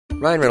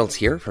Ryan Reynolds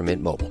here from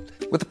Mint Mobile.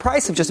 With the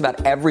price of just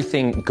about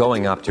everything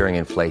going up during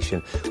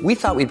inflation, we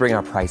thought we'd bring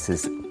our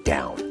prices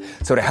down.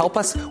 So to help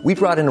us, we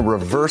brought in a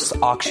reverse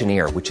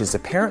auctioneer, which is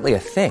apparently a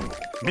thing.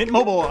 Mint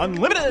Mobile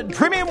Unlimited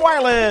Premium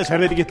Wireless. How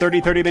to get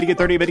 30, 30, bit to get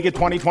 30, bit to get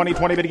 20, 20,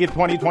 20, bit to get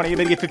 20, 20,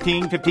 bit to get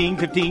 15, 15,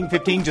 15,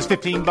 15, just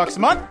 $15 a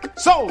month?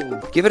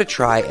 Sold! Give it a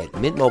try at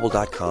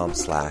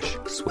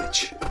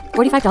mintmobile.com/switch.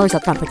 $45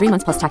 up front for 3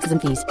 months plus taxes and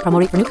fees. Promo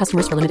rate for new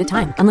customers for limited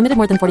time. Unlimited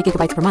more than 40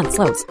 gigabytes per month.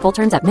 Slows full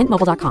terms at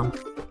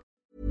mintmobile.com.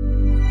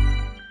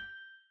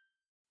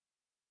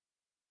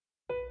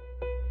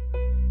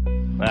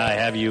 I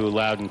have you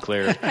loud and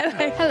clear.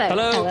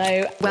 Hello.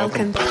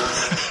 Welcome.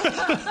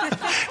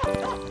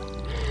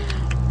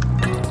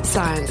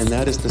 Science. And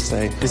that is to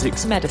say,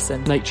 physics,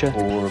 medicine, nature,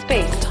 or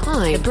space,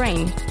 time, the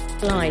brain,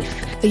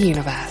 life, the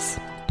universe.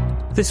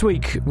 This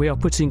week, we are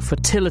putting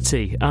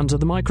fertility under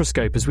the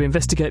microscope as we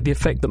investigate the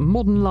effect that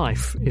modern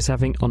life is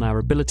having on our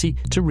ability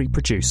to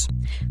reproduce.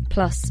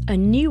 Plus, a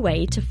new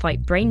way to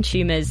fight brain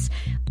tumours.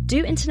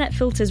 Do internet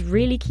filters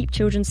really keep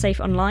children safe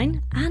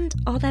online? And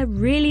are there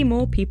really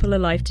more people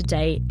alive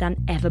today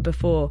than ever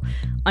before?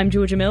 I'm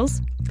Georgia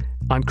Mills.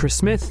 I'm Chris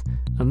Smith,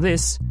 and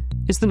this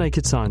is The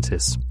Naked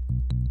Scientists.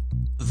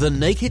 The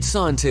Naked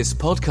Scientists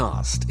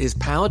podcast is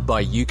powered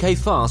by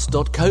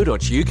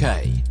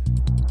ukfast.co.uk.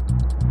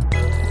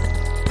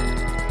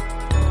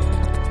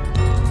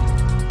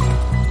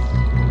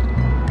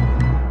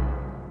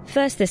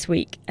 First this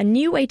week, a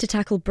new way to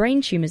tackle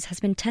brain tumours has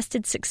been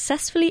tested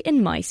successfully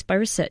in mice by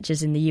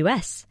researchers in the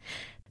US.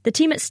 The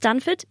team at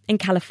Stanford in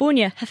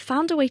California have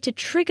found a way to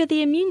trigger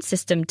the immune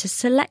system to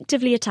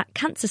selectively attack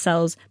cancer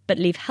cells but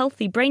leave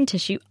healthy brain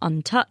tissue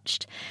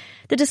untouched.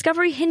 The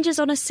discovery hinges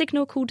on a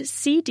signal called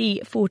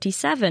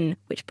CD47,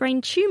 which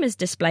brain tumours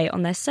display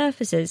on their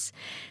surfaces.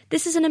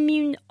 This is an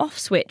immune off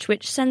switch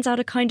which sends out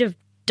a kind of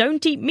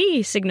 "don't eat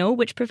me" signal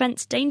which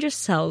prevents dangerous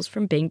cells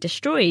from being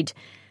destroyed.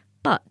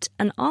 But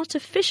an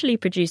artificially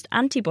produced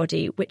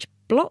antibody which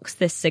blocks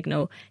this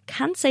signal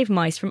can save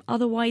mice from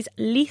otherwise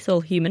lethal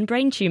human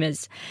brain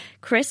tumours.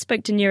 Chris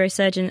spoke to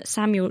neurosurgeon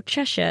Samuel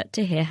Cheshire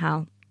to hear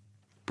how.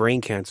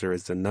 Brain cancer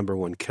is the number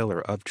one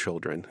killer of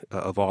children,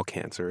 of all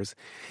cancers.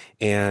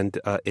 And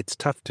it's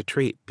tough to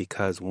treat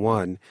because,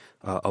 one,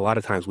 a lot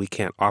of times we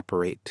can't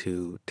operate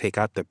to take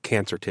out the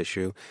cancer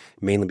tissue,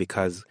 mainly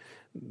because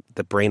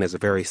the brain is a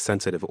very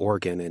sensitive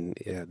organ and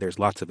there's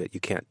lots of it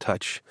you can't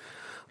touch.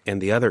 And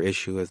the other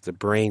issue is the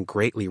brain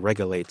greatly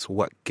regulates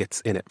what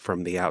gets in it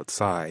from the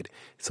outside.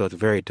 So it's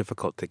very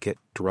difficult to get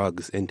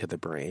drugs into the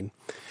brain.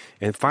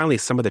 And finally,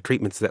 some of the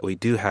treatments that we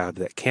do have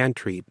that can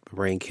treat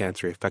brain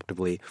cancer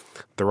effectively,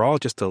 they're all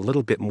just a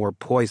little bit more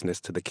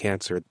poisonous to the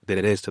cancer than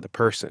it is to the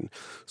person.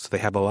 So they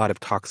have a lot of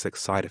toxic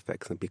side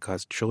effects. And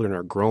because children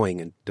are growing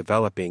and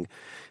developing,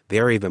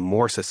 they're even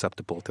more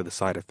susceptible to the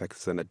side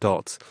effects than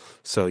adults.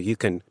 So you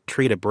can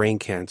treat a brain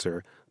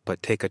cancer,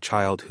 but take a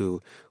child who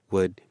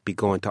would be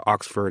going to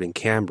Oxford and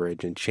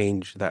Cambridge and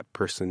change that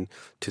person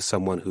to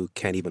someone who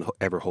can't even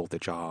ever hold a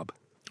job.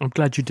 I'm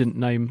glad you didn't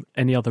name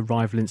any other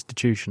rival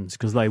institutions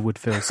because they would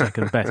feel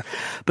second best.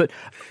 But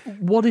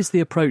what is the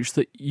approach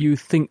that you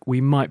think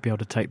we might be able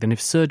to take then if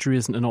surgery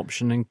isn't an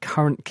option and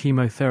current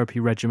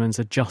chemotherapy regimens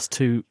are just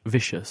too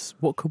vicious?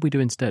 What could we do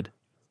instead?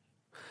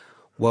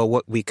 Well,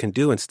 what we can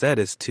do instead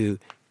is to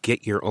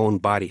get your own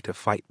body to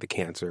fight the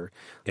cancer.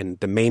 And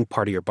the main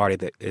part of your body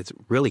that is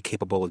really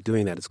capable of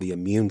doing that is the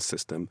immune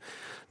system.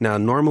 Now,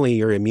 normally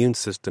your immune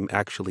system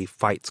actually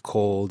fights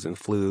colds and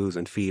flus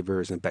and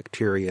fevers and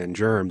bacteria and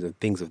germs and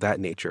things of that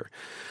nature.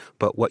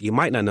 But what you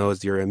might not know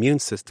is your immune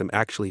system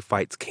actually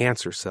fights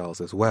cancer cells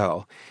as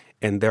well.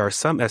 And there are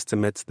some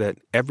estimates that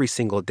every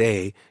single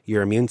day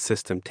your immune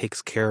system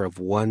takes care of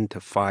 1 to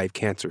 5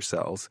 cancer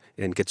cells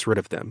and gets rid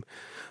of them.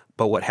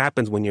 But what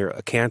happens when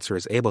a cancer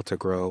is able to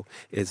grow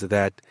is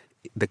that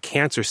the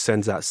cancer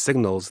sends out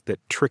signals that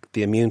trick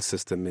the immune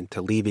system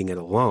into leaving it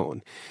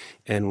alone.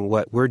 And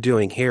what we're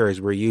doing here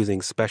is we're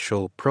using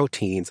special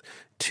proteins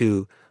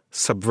to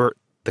subvert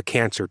the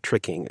cancer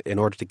tricking in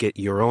order to get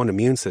your own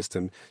immune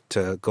system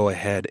to go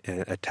ahead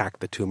and attack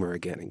the tumor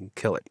again and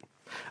kill it.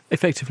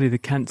 Effectively, the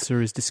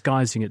cancer is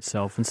disguising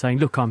itself and saying,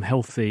 look, I'm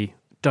healthy,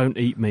 don't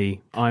eat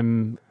me,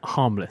 I'm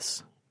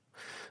harmless.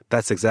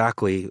 That's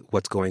exactly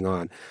what's going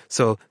on.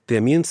 So the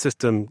immune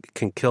system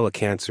can kill a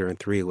cancer in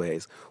 3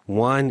 ways.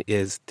 One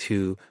is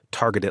to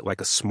target it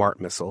like a smart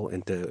missile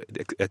and to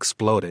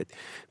explode it.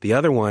 The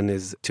other one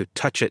is to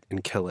touch it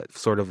and kill it,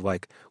 sort of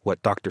like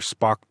what Dr.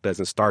 Spock does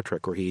in Star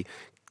Trek, where he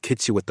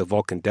hits you with the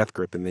Vulcan death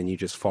grip and then you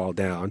just fall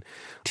down.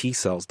 T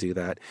cells do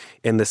that.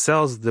 And the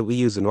cells that we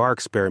use in our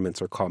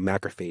experiments are called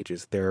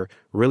macrophages. They're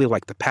really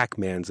like the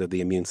Pac-Mans of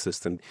the immune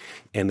system,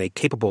 and they're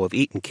capable of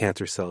eating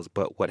cancer cells.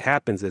 But what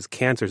happens is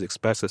cancers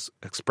express a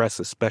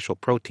special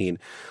protein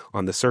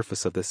on the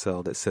surface of the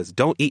cell that says,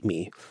 don't eat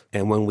me.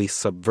 And when we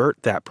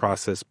subvert that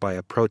process by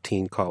a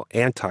protein called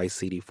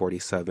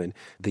anti-CD47,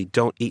 the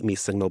don't eat me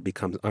signal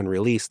becomes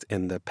unreleased,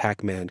 and the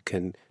Pac-Man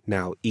can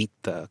now eat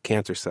the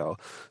cancer cell.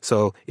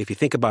 So if you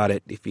think about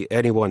it,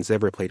 anyone's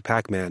ever played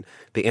Pac-Man,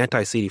 the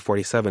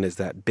anti-CD47 is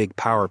that big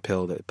power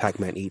pill that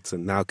Pac-Man eats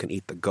and now can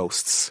eat the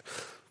ghosts.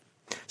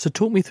 So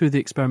talk me through the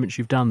experiments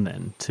you've done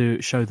then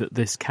to show that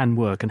this can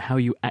work and how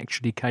you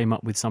actually came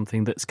up with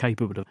something that's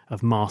capable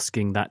of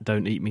masking that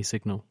don't eat me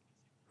signal.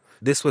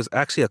 This was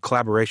actually a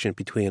collaboration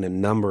between a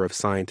number of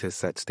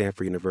scientists at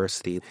Stanford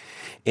University,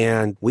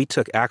 and we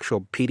took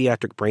actual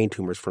pediatric brain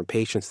tumors from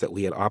patients that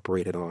we had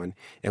operated on,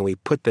 and we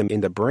put them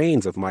in the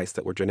brains of mice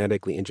that were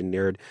genetically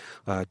engineered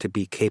to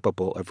be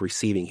capable of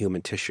receiving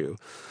human tissue.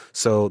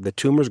 So the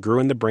tumors grew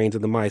in the brains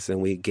of the mice,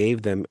 and we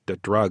gave them the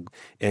drug,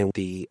 and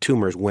the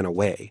tumors went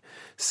away.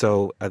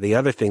 So the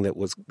other thing that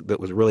was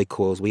really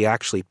cool is we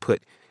actually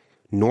put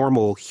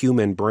normal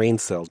human brain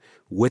cells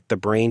with the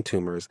brain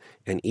tumors,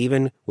 and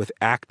even with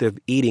active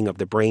eating of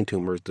the brain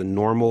tumors, the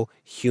normal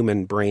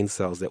human brain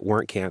cells that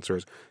weren't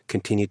cancers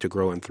continued to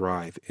grow and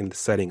thrive in the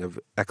setting of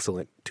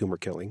excellent tumor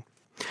killing.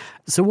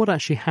 So what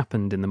actually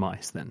happened in the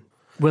mice then?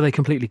 Were they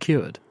completely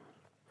cured?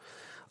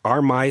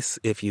 Our mice,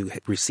 if you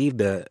received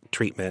the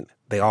treatment,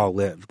 they all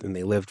lived, and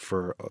they lived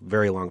for a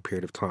very long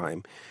period of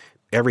time.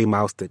 Every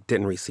mouse that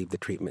didn't receive the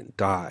treatment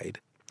died.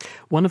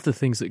 One of the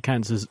things that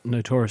cancers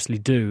notoriously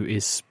do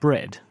is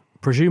spread.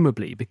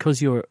 Presumably,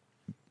 because you're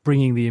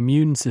bringing the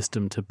immune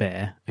system to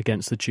bear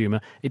against the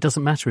tumour, it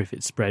doesn't matter if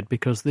it's spread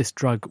because this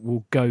drug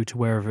will go to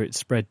wherever it's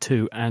spread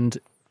to and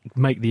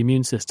make the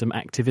immune system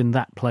active in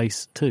that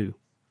place too.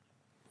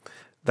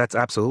 That's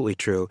absolutely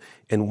true.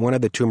 And one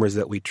of the tumors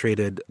that we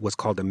treated was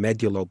called a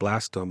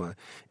medulloblastoma.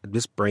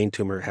 This brain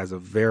tumor has a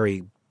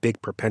very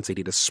big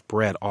propensity to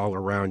spread all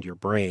around your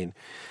brain.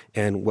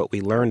 And what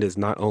we learned is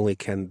not only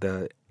can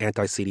the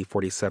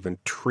anti-CD47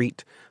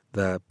 treat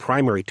the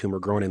primary tumor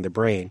growing in the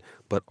brain,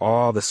 but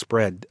all the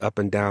spread up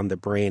and down the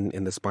brain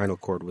in the spinal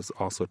cord was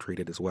also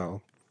treated as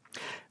well.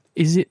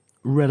 Is it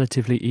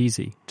relatively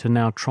easy to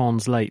now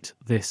translate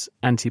this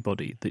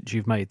antibody that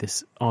you've made,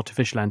 this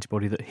artificial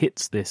antibody that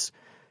hits this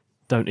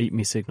don't eat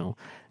me signal,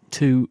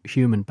 to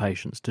human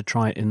patients to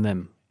try it in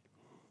them?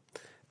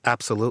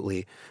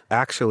 Absolutely.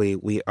 Actually,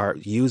 we are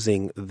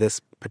using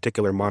this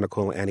particular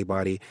monoclonal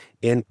antibody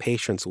in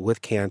patients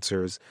with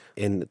cancers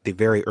in the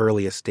very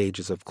earliest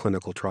stages of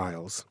clinical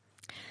trials.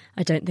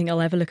 I don't think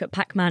I'll ever look at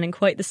Pac-Man in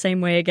quite the same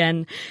way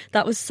again.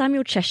 That was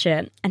Samuel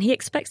Cheshire, and he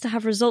expects to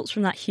have results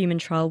from that human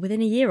trial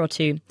within a year or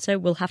two, so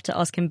we'll have to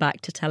ask him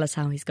back to tell us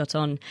how he's got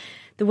on.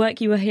 The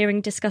work you were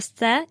hearing discussed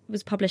there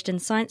was published in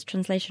Science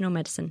Translational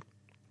Medicine.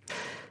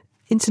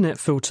 Internet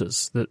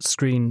filters that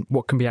screen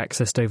what can be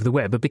accessed over the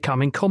web are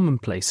becoming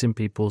commonplace in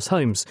people's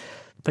homes.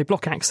 They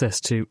block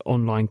access to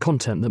online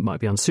content that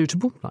might be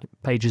unsuitable, like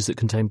pages that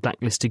contain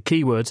blacklisted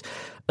keywords,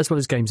 as well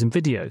as games and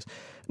videos.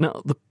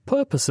 Now, the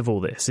purpose of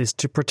all this is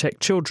to protect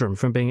children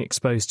from being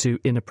exposed to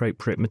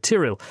inappropriate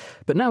material.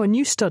 But now a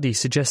new study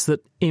suggests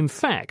that, in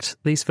fact,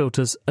 these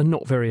filters are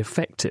not very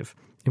effective.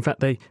 In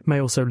fact, they may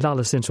also lull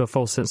us into a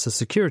false sense of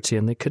security,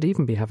 and they could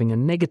even be having a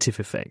negative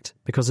effect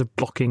because of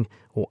blocking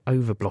or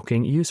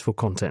over-blocking useful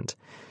content.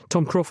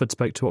 Tom Crawford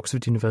spoke to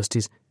Oxford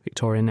University's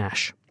Victoria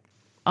Nash.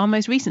 Our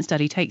most recent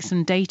study takes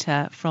some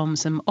data from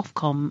some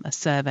Ofcom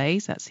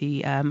surveys, that's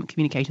the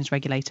communications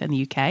regulator in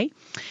the UK,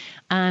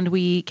 and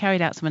we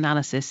carried out some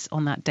analysis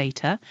on that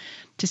data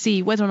to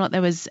see whether or not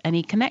there was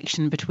any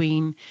connection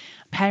between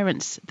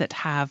parents that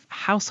have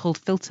household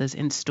filters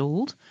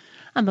installed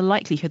and the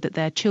likelihood that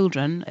their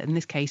children, in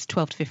this case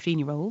 12 to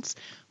 15-year-olds,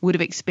 would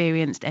have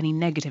experienced any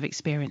negative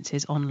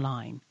experiences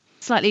online.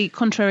 Slightly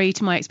contrary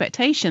to my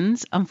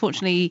expectations,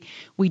 unfortunately,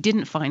 we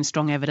didn't find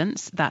strong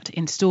evidence that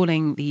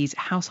installing these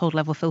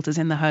household-level filters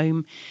in the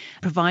home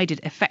provided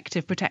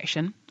effective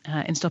protection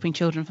in stopping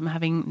children from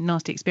having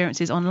nasty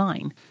experiences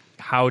online.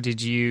 How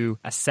did you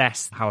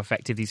assess how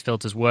effective these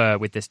filters were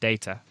with this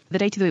data? The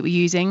data that we were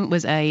using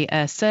was a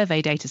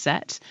survey data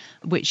set,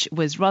 which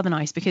was rather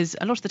nice because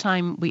a lot of the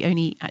time we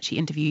only actually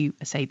interview,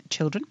 say,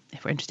 children,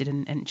 if we're interested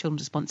in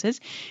children's responses.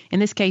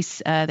 In this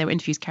case, there were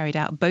interviews carried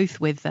out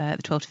both with the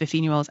 12 to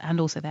 15-year-olds and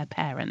also their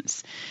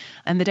parents.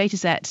 And the data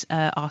set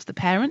asked the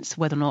parents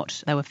whether or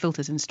not there were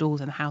filters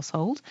installed in the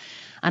household.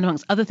 And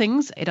amongst other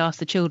things, it asked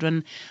the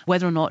children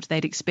whether or not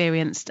they'd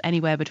experienced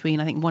anywhere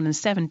between, I think, 1 and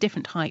 7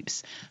 different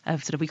types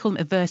of we call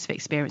them aversive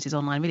experiences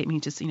online. Really, it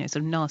means just, sort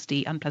of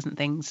nasty, unpleasant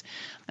things.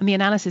 And the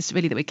analysis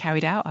really that we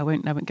carried out, I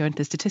won't go into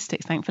the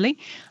statistics, thankfully,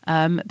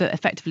 but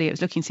effectively it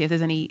was looking to see if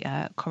there's any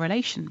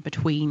correlation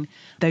between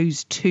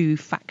those two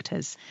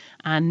factors.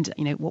 And,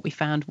 what we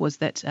found was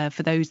that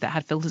for those that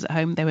had filters at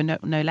home, they were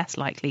no less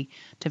likely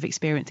to have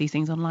experienced these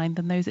things online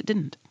than those that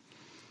didn't.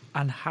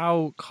 And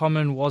how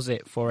common was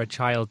it for a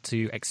child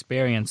to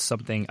experience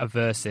something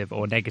aversive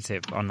or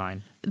negative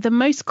online? The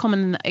most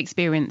common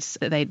experience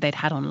that they'd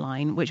had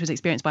online, which was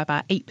experienced by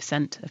about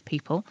 8% of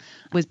people,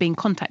 was being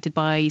contacted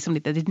by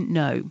somebody they didn't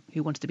know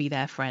who wanted to be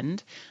their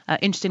friend.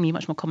 Interestingly,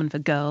 much more common for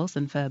girls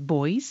than for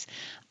boys.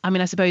 I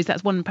mean, I suppose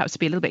that's one perhaps to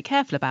be a little bit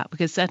careful about,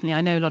 because certainly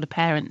I know a lot of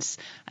parents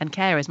and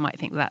carers might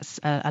think that's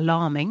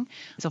alarming.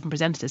 It's often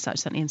presented as such,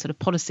 certainly in sort of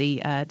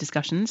policy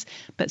discussions.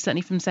 But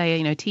certainly from,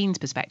 say, teens'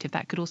 perspective,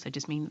 that could also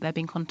just mean that they're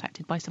being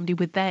contacted by somebody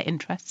with their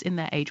interests in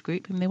their age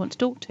group whom they want to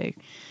talk to.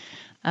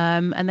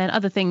 And then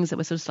other things that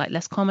were sort of slightly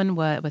less common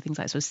were things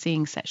like sort of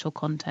seeing sexual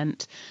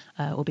content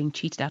or being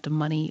cheated out of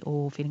money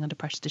or feeling under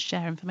pressure to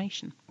share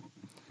information.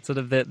 Sort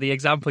of the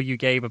example you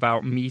gave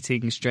about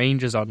meeting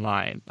strangers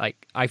online,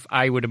 like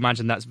I would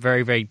imagine that's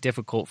very, very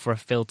difficult for a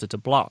filter to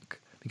block,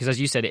 because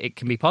as you said, it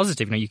can be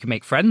positive. You can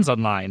make friends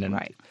online, and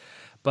right.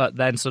 But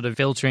then sort of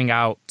filtering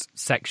out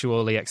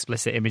sexually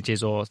explicit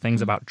images or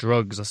things about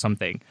drugs or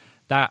something,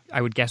 that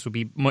I would guess would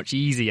be much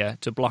easier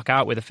to block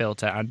out with a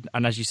filter.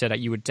 And as you said,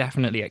 you would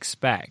definitely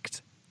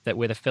expect that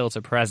with a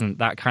filter present,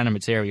 that kind of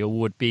material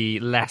would be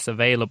less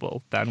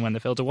available than when the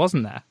filter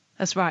wasn't there.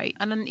 That's right.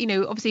 And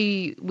then,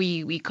 obviously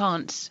we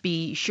can't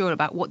be sure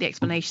about what the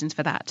explanations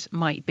for that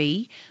might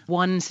be.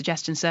 One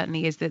suggestion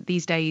certainly is that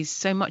these days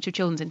so much of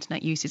children's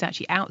internet use is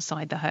actually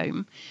outside the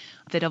home,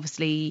 that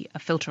obviously a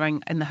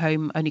filtering in the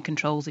home only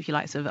controls, if you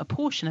like, sort of a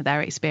portion of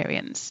their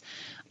experience.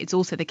 It's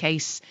also the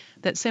case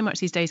that so much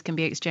these days can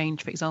be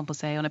exchanged, for example,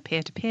 say on a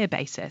peer-to-peer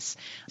basis.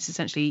 It's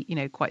essentially,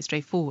 quite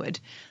straightforward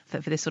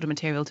for this sort of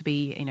material to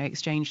be,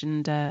 exchanged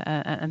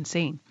and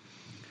seen.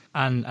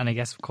 And I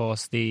guess, of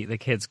course, the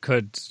kids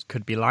could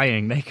be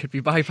lying. They could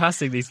be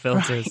bypassing these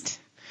filters.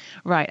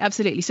 Right,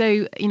 absolutely.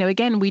 So,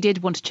 again, we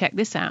did want to check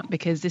this out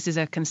because this is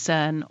a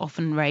concern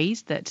often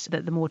raised that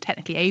the more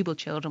technically able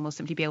children will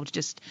simply be able to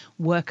just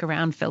work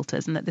around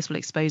filters and that this will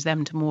expose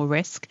them to more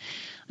risk.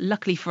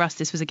 Luckily for us,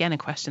 this was, again, a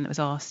question that was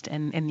asked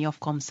in the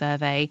Ofcom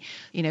survey.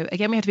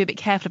 Again, we have to be a bit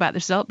careful about the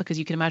result because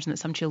you can imagine that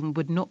some children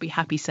would not be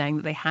happy saying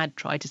that they had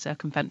tried to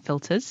circumvent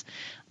filters.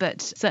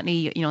 But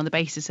certainly, on the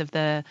basis of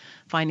the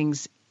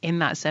findings in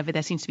that survey,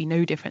 there seems to be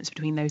no difference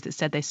between those that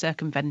said they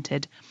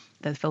circumvented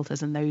the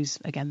filters and those,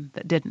 again,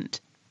 that didn't.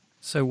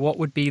 So what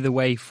would be the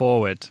way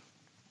forward?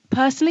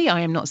 Personally, I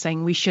am not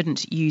saying we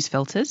shouldn't use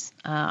filters.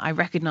 I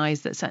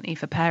recognise that certainly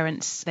for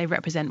parents, they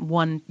represent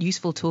one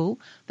useful tool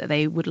that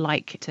they would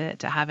like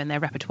to have in their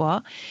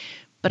repertoire.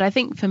 But I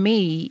think for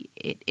me,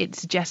 it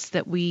suggests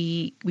that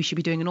we should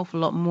be doing an awful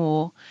lot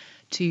more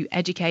to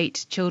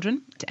educate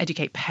children, to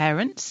educate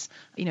parents.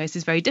 This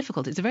is very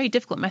difficult. It's a very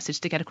difficult message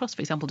to get across,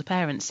 for example, to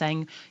parents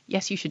saying,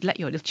 yes, you should let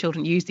your little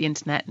children use the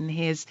internet and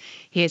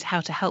here's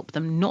how to help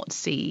them not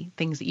see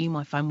things that you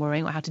might find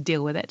worrying or how to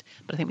deal with it.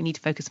 But I think we need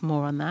to focus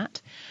more on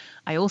that.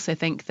 I also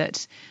think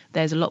that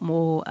there's a lot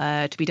more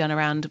to be done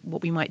around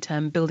what we might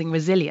term building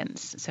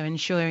resilience. So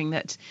ensuring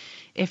that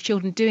if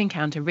children do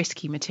encounter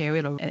risky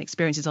material or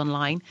experiences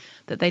online,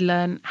 that they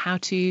learn how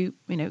to,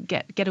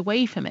 get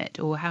away from it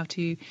or how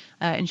to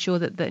ensure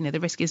that the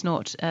risk is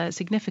not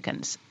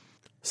significant.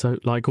 So,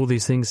 like all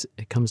these things,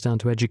 it comes down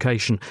to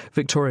education.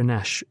 Victoria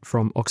Nash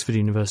from Oxford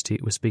University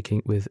was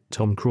speaking with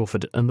Tom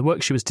Crawford, and the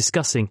work she was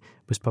discussing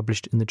was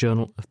published in the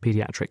Journal of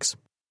Paediatrics.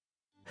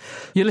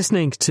 You're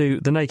listening to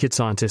The Naked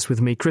Scientist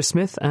with me, Chris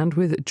Smith, and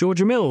with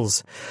Georgia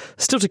Mills.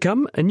 Still to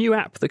come, a new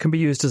app that can be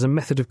used as a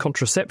method of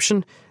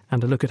contraception,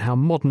 and a look at how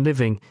modern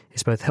living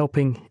is both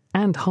helping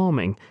and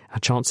harming our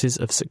chances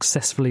of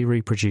successfully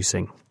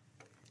reproducing.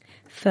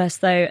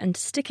 First, though, and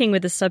sticking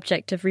with the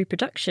subject of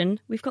reproduction,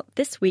 we've got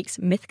this week's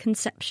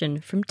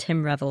Mythconception from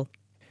Tim Revel.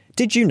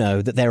 Did you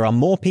know that there are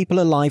more people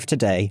alive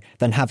today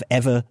than have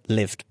ever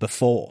lived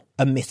before?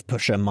 A myth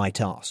pusher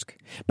might ask.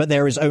 But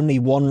there is only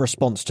one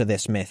response to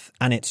this myth,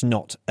 and it's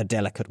not a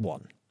delicate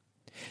one.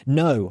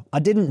 No, I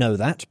didn't know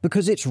that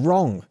because it's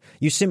wrong.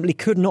 You simply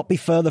could not be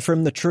further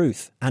from the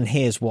truth, and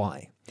here's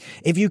why.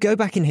 If you go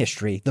back in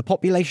history, the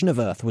population of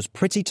Earth was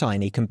pretty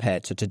tiny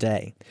compared to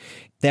today.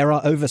 There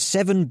are over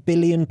 7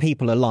 billion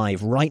people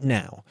alive right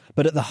now,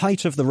 but at the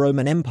height of the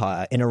Roman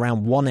Empire in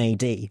around 1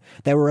 AD,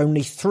 there were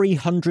only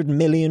 300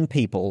 million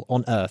people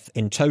on Earth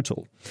in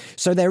total.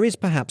 So there is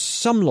perhaps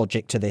some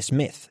logic to this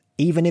myth,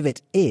 even if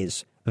it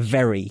is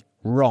very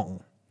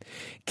wrong.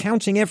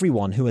 Counting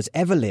everyone who has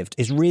ever lived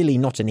is really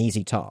not an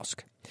easy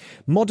task.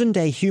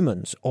 Modern-day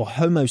humans, or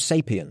Homo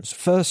sapiens,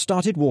 first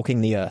started walking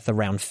the Earth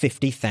around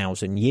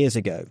 50,000 years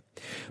ago.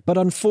 But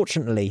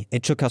unfortunately,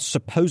 it took us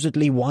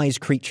supposedly wise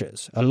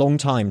creatures a long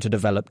time to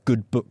develop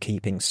good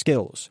bookkeeping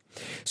skills.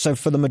 So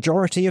for the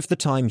majority of the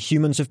time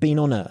humans have been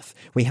on Earth,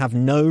 we have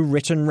no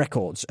written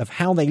records of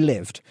how they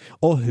lived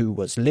or who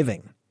was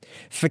living.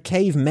 For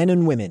cave men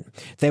and women,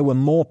 there were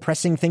more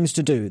pressing things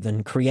to do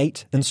than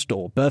create and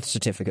store birth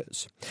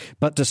certificates.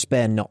 But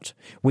despair not.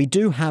 We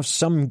do have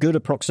some good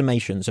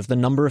approximations of the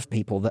number of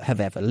people that have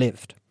ever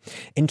lived.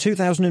 In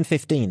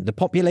 2015, the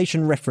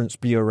Population Reference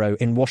Bureau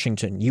in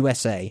Washington,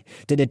 USA,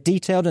 did a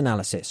detailed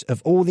analysis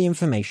of all the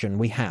information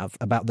we have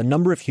about the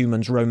number of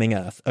humans roaming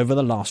Earth over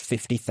the last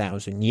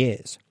 50,000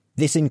 years.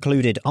 This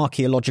included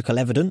archaeological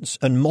evidence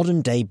and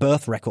modern-day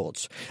birth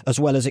records, as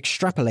well as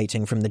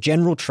extrapolating from the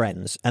general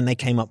trends, and they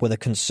came up with a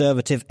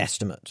conservative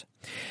estimate.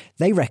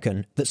 They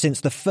reckon that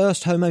since the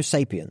first Homo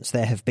sapiens,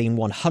 there have been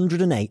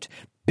 108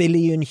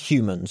 billion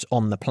humans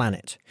on the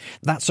planet.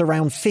 That's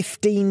around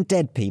 15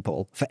 dead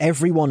people for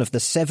every one of the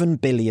 7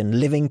 billion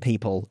living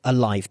people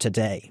alive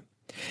today.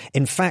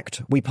 In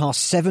fact, we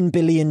passed 7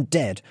 billion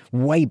dead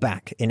way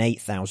back in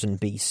 8000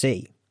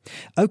 BC.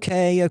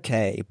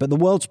 Okay, but the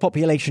world's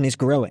population is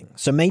growing,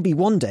 so maybe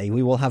one day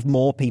we will have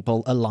more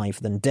people alive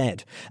than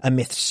dead, a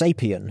myth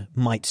sapien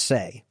might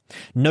say.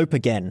 Nope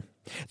again.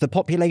 The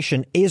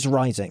population is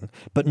rising,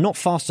 but not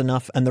fast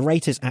enough, and the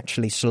rate is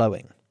actually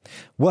slowing.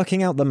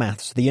 Working out the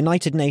maths, the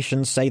United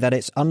Nations say that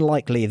it's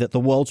unlikely that the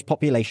world's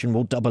population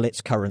will double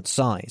its current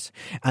size,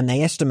 and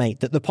they estimate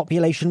that the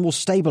population will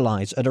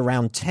stabilise at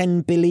around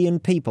 10 billion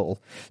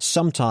people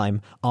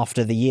sometime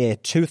after the year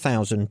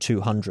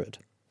 2200.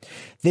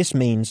 This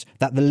means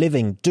that the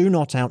living do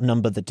not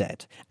outnumber the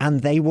dead,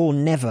 and they will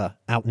never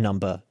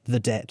outnumber the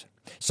dead.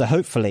 So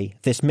hopefully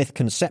this myth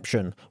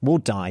conception will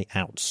die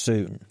out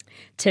soon.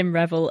 Tim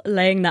Revel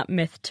laying that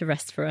myth to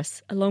rest for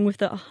us, along with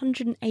the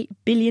 108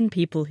 billion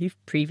people who've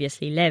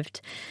previously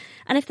lived.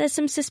 And if there's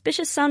some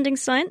suspicious sounding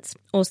science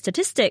or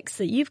statistics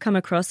that you've come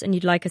across and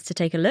you'd like us to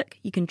take a look,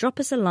 you can drop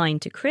us a line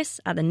to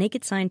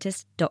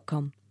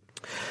chris@thenakedscientist.com.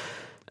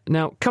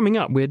 Now, coming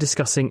up, we're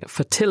discussing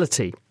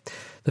fertility.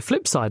 The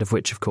flip side of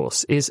which, of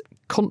course, is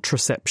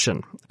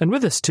contraception. And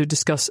with us to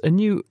discuss a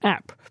new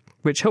app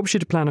which helps you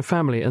to plan a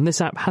family, and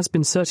this app has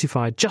been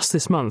certified just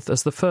this month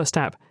as the first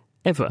app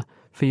ever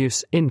for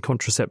use in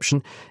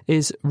contraception,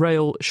 is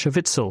Rael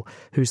Shavitzel,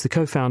 who's the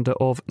co-founder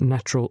of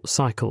Natural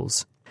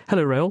Cycles.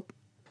 Hello, Rael.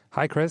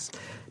 Hi, Chris.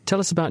 Tell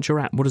us about your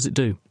app. What does it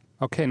do?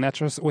 Okay,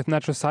 with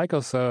Natural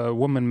Cycles, a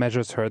woman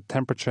measures her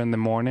temperature in the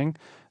morning,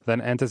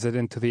 then enters it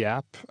into the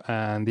app,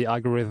 and the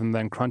algorithm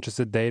then crunches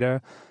the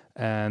data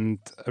and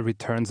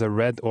returns a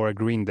red or a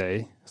green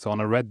day. So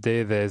on a red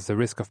day, there's a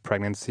risk of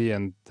pregnancy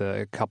and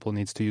the couple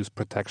needs to use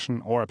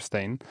protection or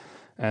abstain.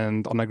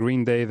 And on a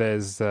green day,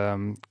 there's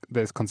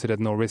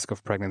considered no risk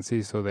of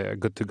pregnancy, so they're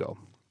good to go.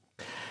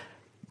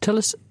 Tell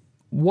us,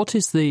 what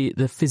is the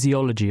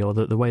physiology or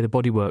the way the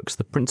body works,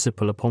 the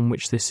principle upon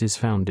which this is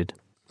founded?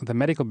 The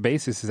medical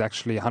basis is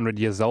actually 100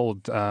 years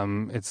old.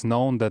 It's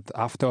known that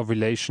after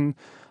ovulation,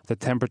 the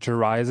temperature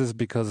rises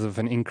because of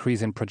an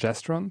increase in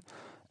progesterone.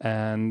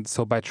 And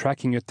so by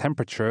tracking your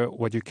temperature,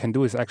 what you can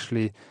do is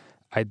actually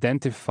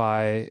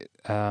identify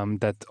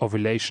that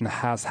ovulation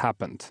has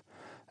happened.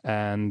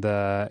 And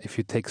if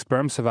you take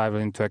sperm survival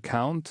into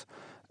account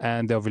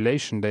and the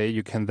ovulation day,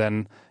 you can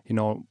then,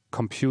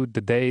 compute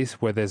the days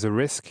where there's a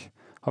risk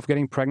of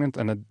getting pregnant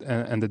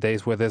and the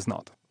days where there's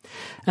not.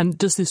 And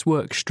does this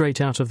work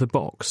straight out of the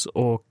box,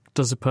 or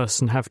does a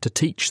person have to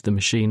teach the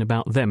machine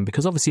about them?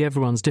 Because obviously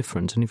everyone's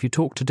different, and if you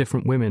talk to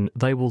different women,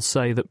 they will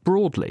say that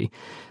broadly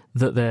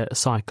that their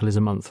cycle is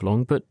a month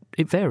long, but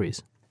it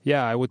varies.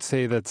 Yeah, I would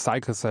say that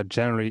cycles are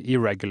generally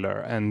irregular,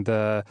 and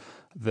the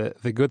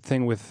good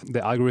thing with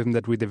the algorithm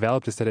that we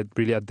developed is that it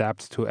really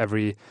adapts to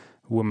every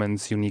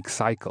woman's unique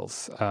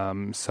cycles.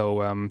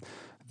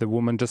 The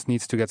woman just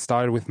needs to get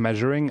started with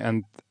measuring,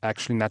 and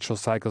actually Natural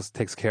Cycles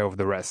takes care of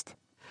the rest.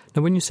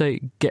 Now, when you say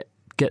get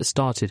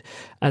started,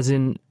 as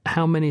in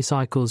how many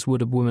cycles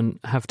would a woman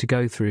have to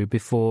go through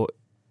before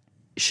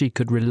she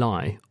could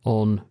rely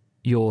on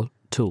your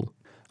tool?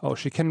 Oh,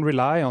 she can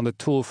rely on the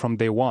tool from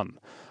day one,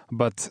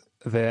 but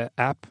the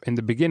app in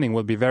the beginning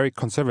will be very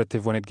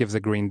conservative when it gives a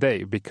green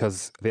day,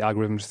 because the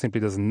algorithm simply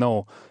doesn't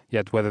know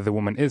yet whether the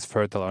woman is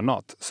fertile or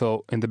not.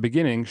 So in the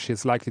beginning,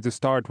 she's likely to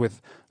start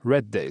with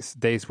red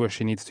days where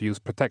she needs to use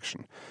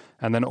protection.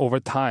 And then over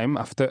time,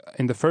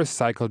 in the first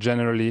cycle,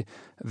 generally,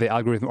 the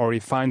algorithm already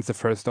finds the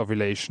first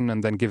ovulation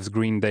and then gives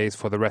green days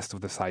for the rest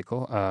of the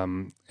cycle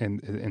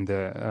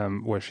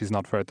where she's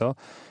not fertile.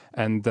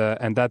 And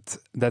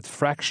that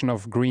fraction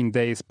of green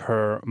days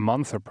per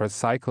month or per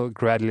cycle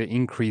gradually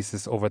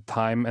increases over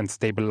time and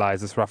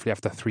stabilizes roughly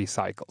after 3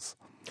 cycles.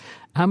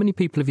 How many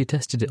people have you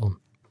tested it on?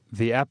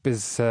 The app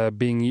is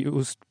being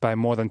used by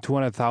more than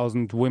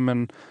 200,000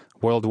 women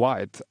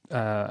worldwide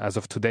as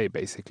of today,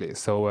 basically.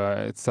 So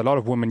it's a lot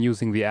of women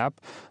using the app.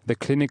 The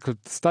clinical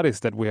studies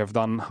that we have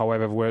done,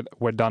 however,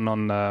 were done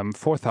on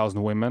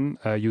 4,000 women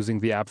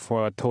using the app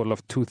for a total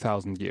of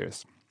 2,000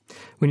 years.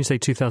 When you say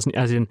 2,000,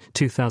 as in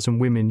 2,000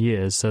 women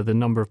years, so the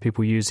number of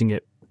people using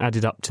it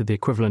added up to the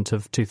equivalent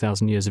of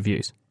 2,000 years of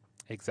use?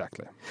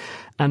 Exactly.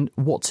 And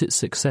what's its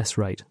success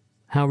rate?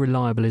 How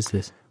reliable is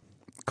this?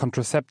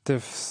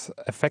 Contraceptives'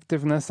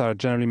 effectiveness are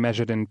generally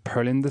measured in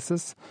Pearl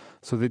indices,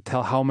 so they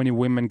tell how many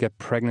women get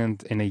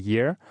pregnant in a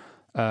year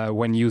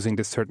when using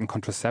this certain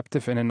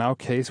contraceptive. And in our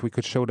case, we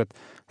could show that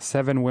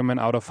 7 women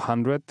out of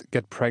 100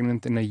 get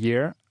pregnant in a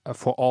year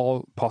for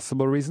all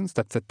possible reasons.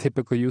 That's a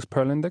typical use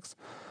Pearl index.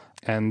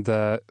 And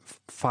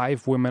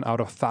 5 women out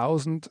of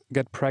 1,000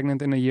 get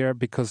pregnant in a year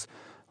because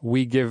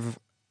we give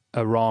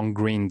a wrong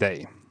green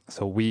day.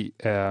 So we,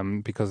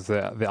 because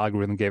the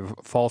algorithm gave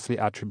falsely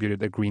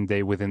attributed a green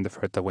day within the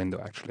fertile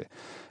window, actually.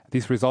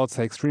 These results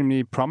are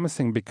extremely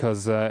promising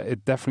because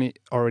it definitely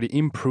already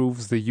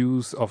improves the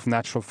use of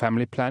natural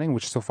family planning,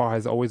 which so far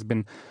has always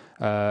been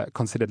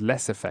considered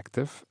less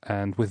effective.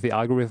 And with the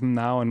algorithm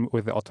now and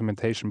with the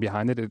automation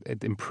behind it,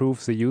 it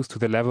improves the use to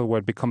the level where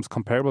it becomes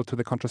comparable to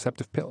the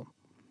contraceptive pill.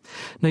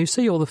 Now, you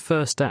say you're the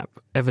first app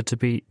ever to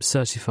be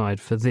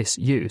certified for this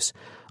use.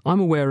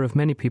 I'm aware of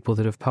many people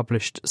that have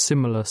published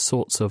similar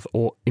sorts of,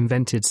 or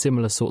invented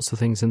similar sorts of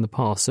things in the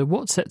past. So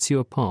what sets you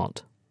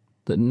apart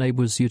that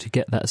enables you to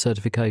get that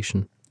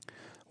certification?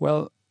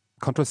 Well,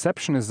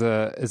 contraception is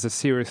a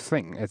serious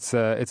thing. It's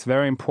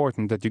very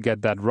important that you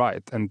get that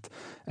right.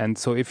 And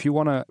so if you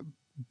want to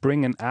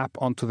bring an app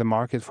onto the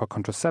market for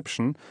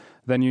contraception,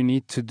 then you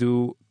need to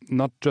do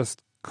not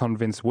just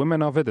convince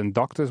women of it and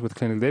doctors with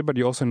clinical data, but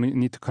you also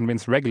need to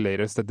convince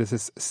regulators that this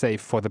is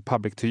safe for the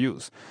public to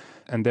use.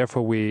 And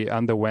therefore, we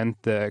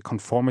underwent the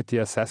conformity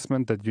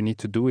assessment that you need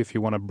to do if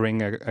you want to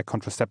bring a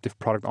contraceptive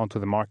product onto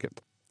the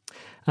market.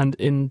 And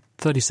in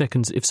 30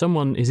 seconds, if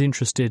someone is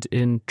interested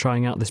in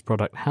trying out this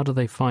product, how do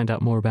they find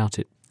out more about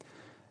it?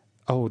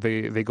 Oh,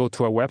 they go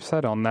to our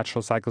website on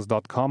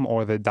naturalcycles.com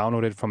or they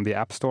download it from the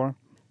App Store.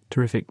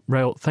 Terrific.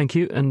 Rael, thank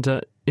you, and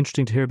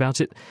interesting to hear about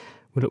it.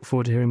 We look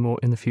forward to hearing more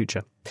in the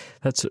future.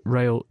 That's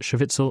Rael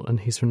Schwitzel, and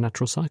he's from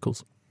Natural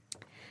Cycles.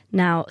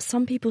 Now,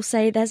 some people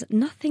say there's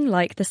nothing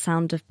like the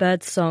sound of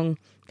birdsong.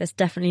 There's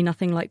definitely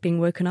nothing like being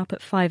woken up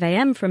at 5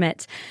 a.m. from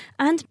it.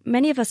 And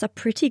many of us are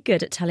pretty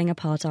good at telling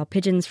apart our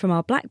pigeons from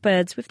our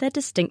blackbirds with their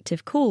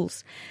distinctive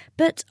calls.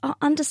 But our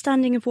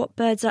understanding of what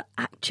birds are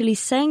actually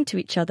saying to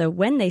each other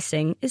when they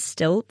sing is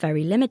still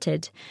very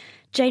limited.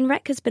 Jane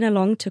Reck has been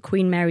along to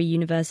Queen Mary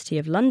University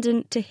of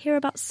London to hear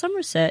about some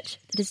research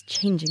that is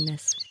changing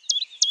this.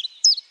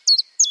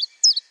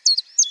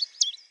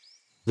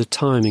 The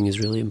timing is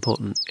really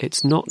important.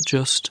 It's not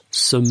just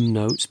some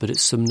notes, but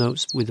it's some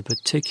notes with a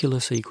particular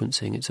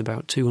sequencing. It's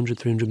about 200,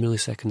 300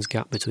 milliseconds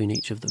gap between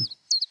each of them.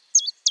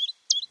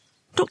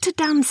 Dr.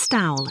 Dan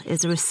Stowell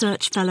is a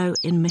research fellow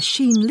in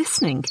machine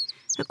listening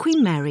at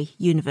Queen Mary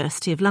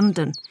University of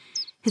London.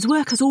 His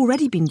work has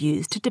already been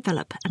used to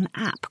develop an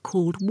app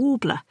called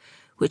Warbler,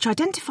 which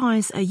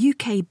identifies a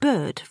UK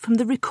bird from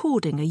the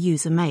recording a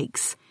user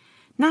makes.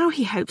 Now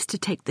he hopes to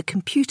take the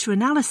computer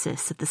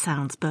analysis of the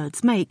sounds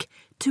birds make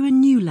to a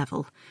new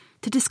level,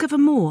 to discover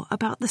more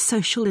about the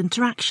social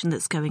interaction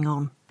that's going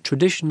on.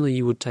 Traditionally,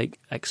 you would take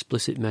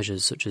explicit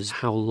measures such as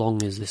how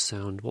long is this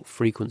sound, what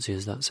frequency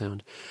is that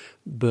sound.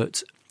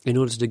 But in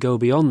order to go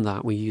beyond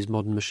that, we use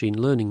modern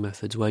machine learning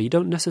methods where you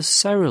don't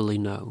necessarily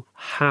know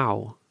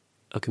how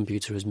a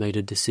computer has made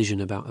a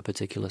decision about a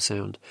particular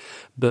sound.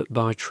 But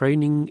by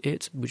training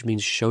it, which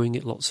means showing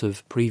it lots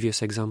of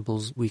previous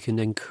examples, we can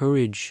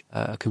encourage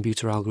a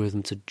computer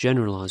algorithm to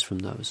generalise from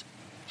those.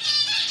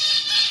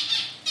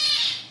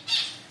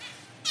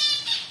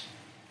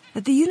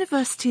 At the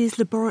university's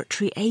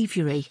laboratory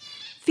aviary,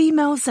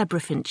 female zebra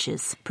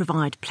finches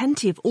provide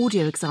plenty of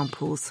audio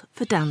examples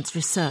for Dan's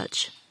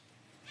research.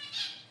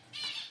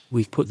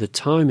 We've put the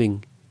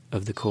timing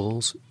of the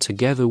calls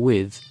together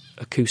with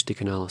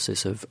acoustic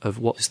analysis of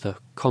what's the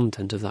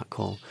content of that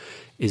call.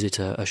 Is it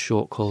a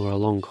short call or a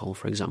long call,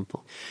 for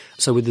example?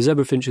 So with the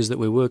zebra finches that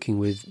we're working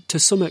with, to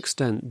some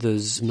extent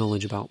there's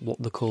knowledge about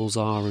what the calls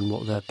are and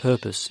what their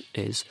purpose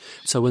is.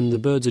 So when the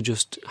birds are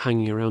just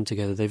hanging around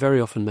together, they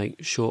very often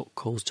make short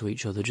calls to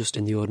each other just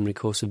in the ordinary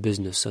course of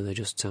business, so they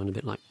just sound a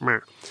bit like meh.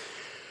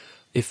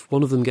 If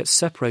one of them gets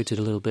separated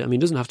a little bit, I mean,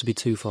 it doesn't have to be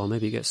too far,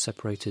 maybe it gets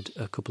separated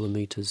a couple of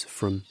metres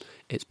from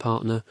its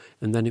partner,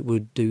 and then it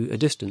would do a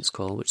distance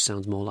call, which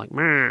sounds more like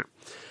meh.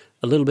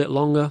 A little bit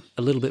longer,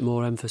 a little bit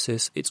more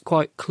emphasis. It's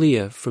quite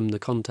clear from the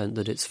content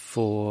that it's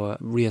for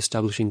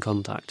re-establishing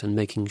contact and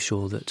making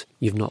sure that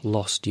you've not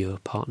lost your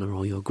partner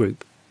or your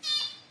group.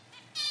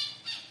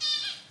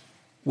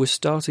 We're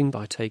starting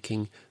by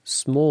taking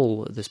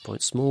small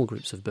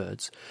groups of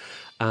birds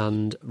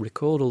and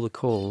record all the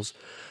calls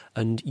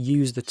and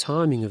use the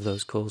timing of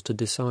those calls to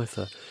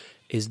decipher,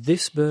 is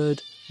this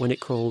bird, when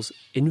it calls,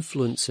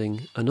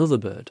 influencing another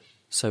bird?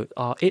 So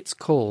are its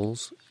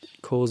calls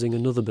causing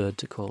another bird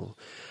to call?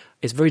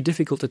 It's very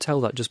difficult to tell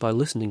that just by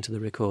listening to the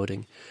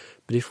recording.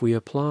 But if we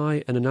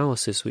apply an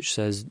analysis which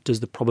says,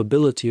 does the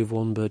probability of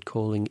one bird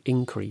calling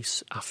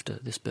increase after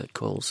this bird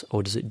calls,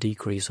 or does it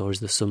decrease, or is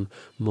there some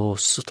more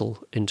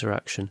subtle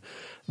interaction,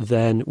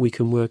 then we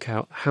can work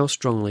out how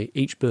strongly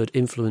each bird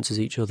influences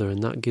each other,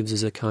 and that gives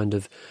us a kind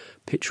of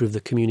picture of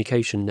the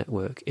communication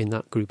network in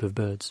that group of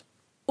birds.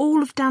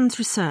 All of Dan's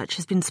research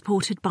has been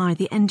supported by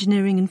the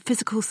Engineering and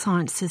Physical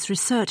Sciences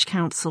Research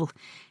Council.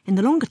 In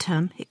the longer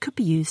term, it could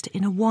be used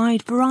in a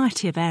wide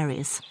variety of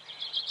areas.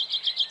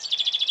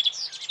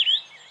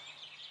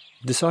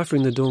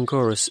 Deciphering the dawn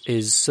chorus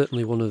is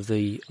certainly one of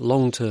the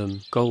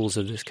long-term goals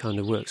of this kind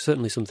of work,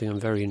 certainly something I'm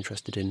very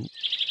interested in.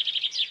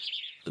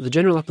 The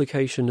general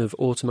application of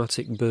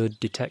automatic bird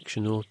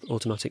detection or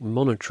automatic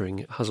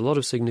monitoring has a lot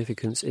of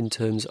significance in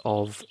terms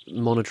of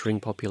monitoring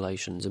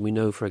populations. And we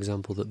know, for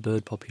example, that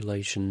bird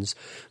populations,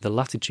 the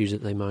latitudes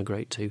that they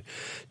migrate to,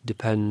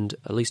 depend,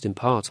 at least in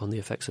part, on the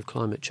effects of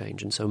climate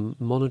change. And so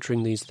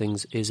monitoring these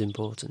things is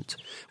important.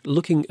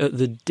 Looking at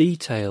the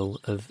detail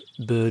of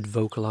bird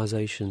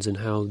vocalizations and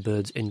how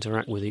birds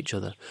interact with each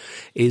other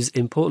is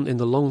important in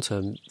the long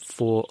term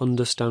for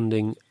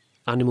understanding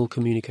animal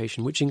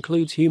communication, which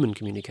includes human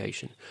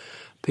communication.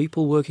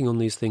 People working on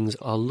these things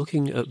are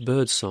looking at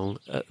birdsong,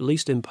 at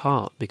least in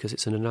part because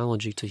it's an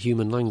analogy to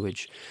human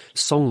language.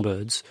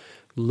 Songbirds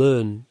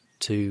learn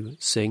to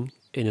sing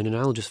in an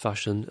analogous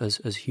fashion as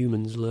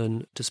humans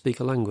learn to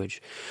speak a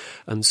language.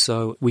 And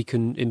so we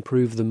can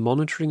improve the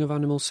monitoring of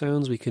animal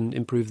sounds, we can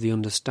improve the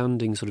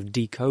understanding, sort of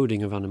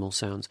decoding of animal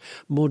sounds.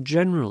 More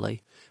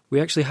generally, we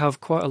actually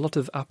have quite a lot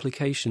of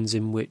applications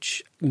in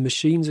which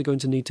machines are going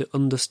to need to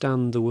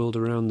understand the world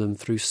around them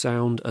through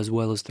sound as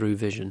well as through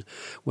vision,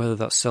 whether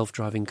that's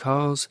self-driving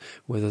cars,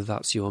 whether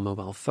that's your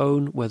mobile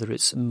phone, whether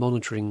it's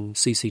monitoring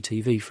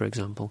CCTV, for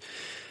example.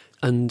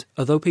 And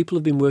although people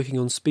have been working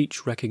on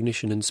speech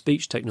recognition and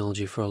speech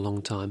technology for a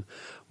long time,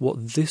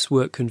 what this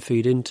work can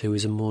feed into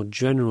is a more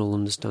general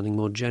understanding,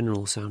 more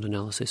general sound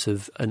analysis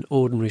of an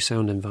ordinary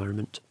sound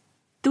environment.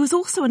 There was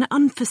also an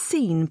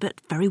unforeseen but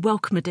very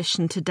welcome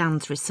addition to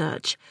Dan's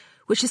research,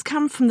 which has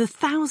come from the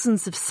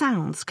thousands of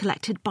sounds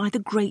collected by the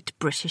great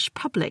British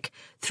public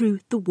through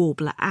the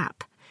Warbler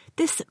app.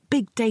 This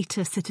big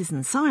data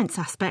citizen science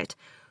aspect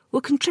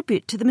will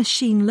contribute to the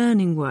machine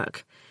learning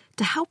work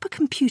to help a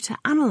computer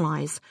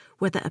analyse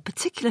whether a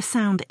particular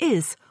sound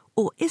is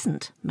or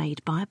isn't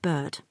made by a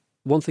bird.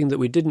 One thing that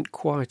we didn't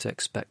quite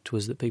expect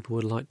was that people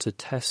would like to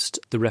test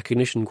the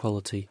recognition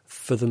quality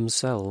for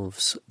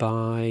themselves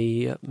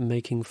by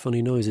making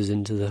funny noises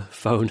into the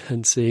phone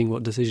and seeing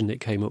what decision it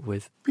came up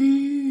with.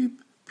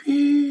 Beep,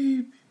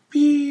 beep,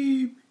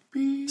 beep,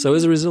 beep. So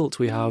as a result,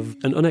 we have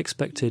an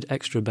unexpected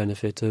extra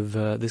benefit of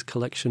this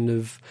collection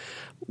of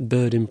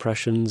bird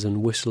impressions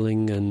and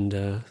whistling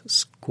and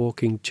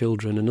squawking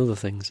children and other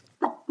things.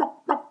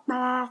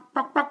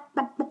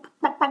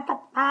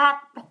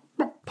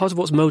 Part of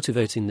what's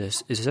motivating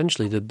this is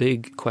essentially the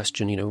big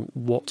question,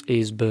 what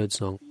is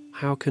birdsong?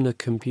 How can a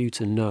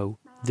computer know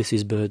this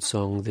is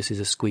birdsong, this is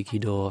a squeaky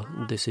door,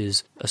 this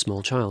is a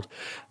small child?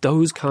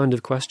 Those kind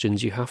of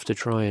questions you have to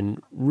try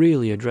and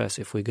really address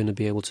if we're going to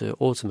be able to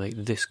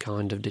automate this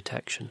kind of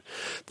detection.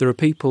 There are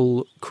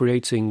people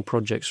creating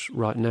projects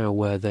right now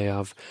where they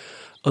have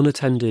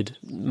unattended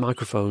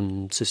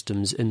microphone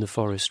systems in the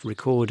forest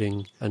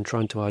recording and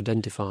trying to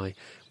identify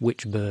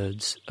which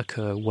birds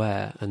occur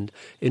where. And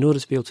in order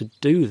to be able to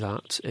do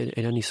that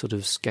in any sort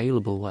of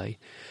scalable way,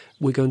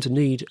 we're going to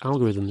need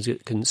algorithms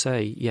that can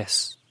say,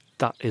 yes,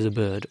 that is a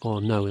bird,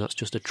 or no, that's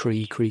just a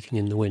tree creaking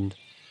in the wind.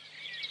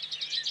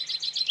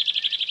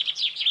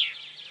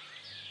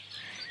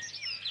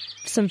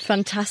 Some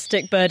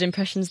fantastic bird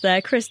impressions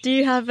there. Chris, do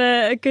you have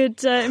a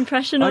good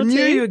impression or two? I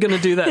knew you were going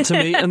to do that to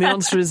me, and the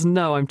answer is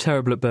no, I'm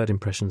terrible at bird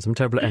impressions. I'm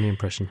terrible at any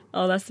impression.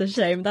 Oh, that's a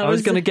shame. I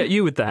was going to get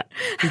you with that.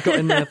 You got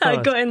in there first.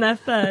 I got in there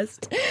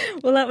first.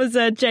 Well, that was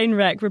Jane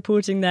Reck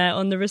reporting there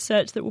on the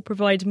research that will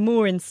provide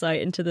more insight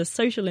into the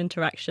social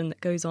interaction that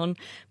goes on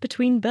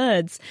between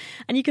birds.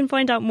 And you can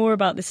find out more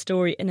about this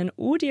story in an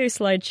audio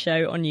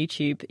slideshow on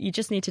YouTube. You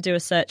just need to do a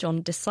search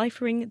on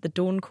Deciphering the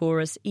Dawn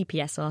Chorus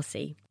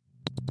EPSRC.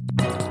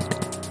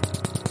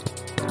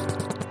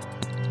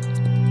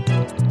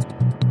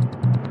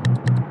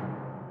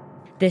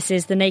 This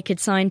is The Naked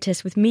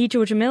Scientist with me,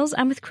 Georgia Mills,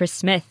 and with Chris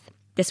Smith.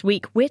 This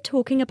week, we're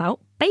talking about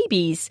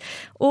babies,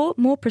 or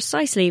more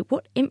precisely,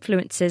 what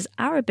influences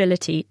our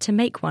ability to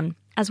make one,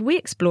 as we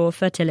explore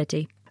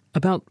fertility.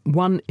 About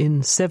 1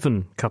 in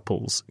 7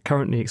 couples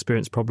currently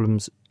experience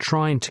problems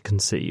trying to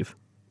conceive.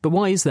 But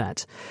why is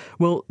that?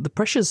 Well, the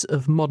pressures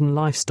of modern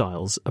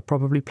lifestyles are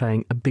probably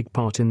playing a big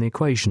part in the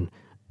equation,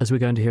 as we're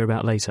going to hear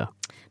about later.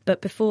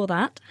 But before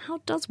that, how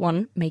does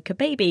one make a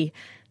baby?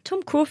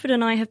 Tom Crawford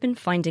and I have been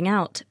finding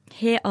out.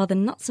 Here are the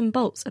nuts and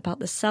bolts about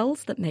the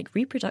cells that make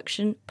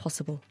reproduction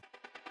possible.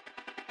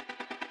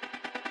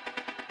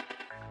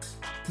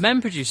 Men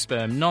produce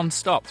sperm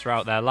non-stop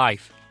throughout their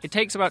life. It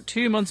takes about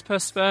 2 months per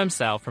sperm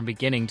cell from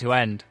beginning to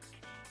end.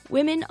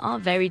 Women are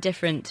very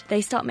different.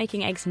 They start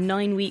making eggs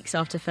 9 weeks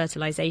after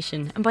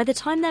fertilisation, and by the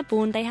time they're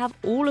born, they have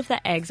all of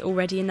their eggs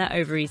already in their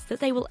ovaries that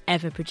they will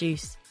ever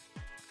produce.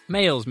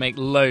 Males make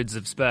loads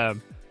of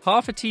sperm.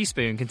 Half a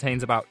teaspoon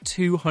contains about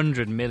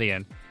 200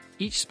 million.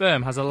 Each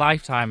sperm has a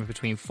lifetime of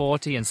between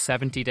 40 and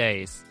 70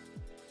 days.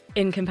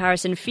 In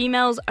comparison,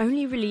 females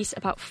only release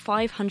about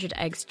 500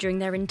 eggs during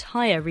their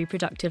entire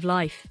reproductive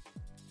life.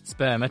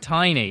 Sperm are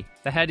tiny.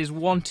 The head is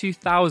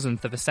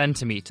 1/2000th of a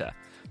centimetre.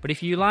 But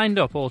if you lined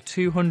up all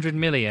 200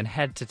 million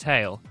head to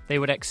tail, they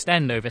would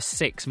extend over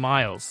 6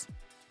 miles.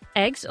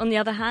 Eggs, on the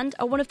other hand,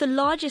 are one of the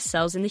largest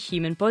cells in the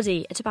human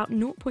body at about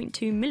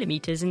 0.2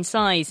 millimetres in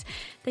size.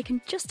 They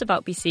can just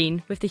about be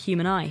seen with the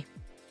human eye.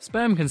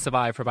 Sperm can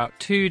survive for about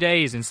 2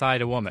 days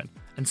inside a woman.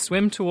 and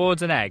swim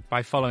towards an egg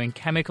by following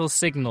chemical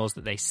signals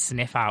that they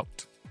sniff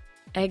out.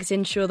 Eggs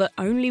ensure that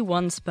only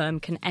one sperm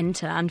can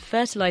enter and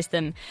fertilise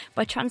them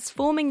by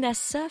transforming their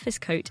surface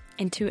coat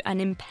into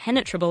an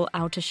impenetrable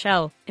outer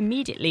shell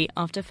immediately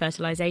after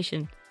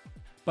fertilisation.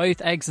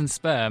 Both eggs and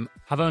sperm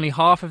have only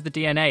half of the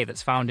DNA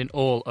that's found in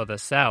all other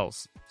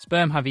cells.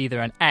 Sperm have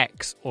either an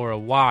X or a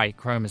Y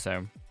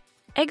chromosome.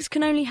 Eggs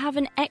can only have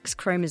an X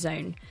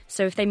chromosome,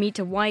 so if they meet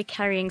a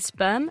Y-carrying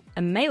sperm,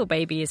 a male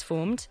baby is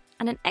formed,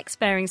 and an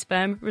X-bearing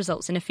sperm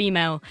results in a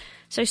female.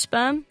 So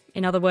sperm,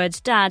 in other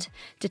words dad,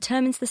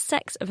 determines the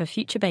sex of a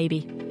future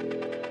baby.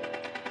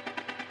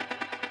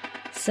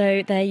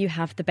 So there you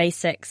have the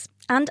basics.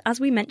 And as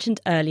we mentioned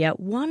earlier,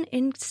 1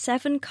 in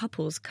 7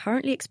 couples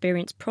currently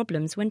experience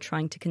problems when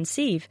trying to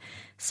conceive.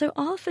 So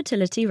are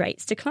fertility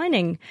rates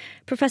declining?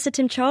 Professor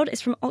Tim Child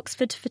is from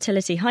Oxford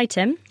Fertility. Hi,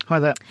 Tim. Hi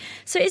there.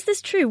 So is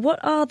this true? What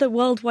are the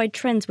worldwide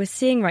trends we're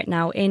seeing right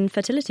now in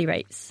fertility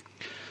rates?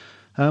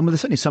 Well,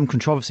 there's certainly some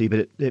controversy,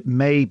 but it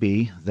may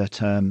be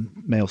that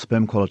male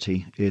sperm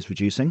quality is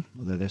reducing,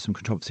 although there's some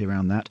controversy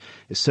around that.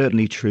 It's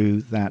certainly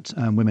true that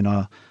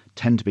women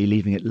tend to be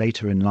leaving it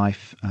later in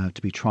life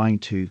to be trying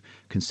to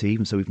conceive,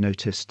 and so we've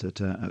noticed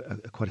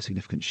that quite a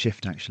significant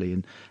shift actually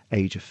in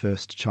age of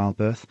first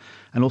childbirth.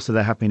 And also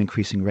there have been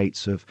increasing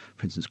rates of,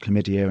 for instance,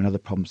 chlamydia and other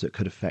problems that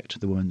could affect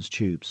the woman's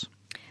tubes.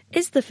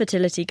 Is the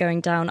fertility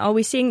going down? Are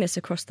we seeing this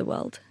across the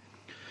world?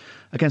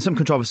 Again, some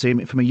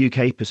controversy. From a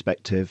UK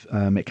perspective,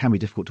 it can be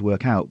difficult to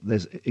work out.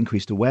 There's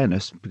increased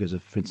awareness because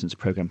of, for instance,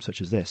 programs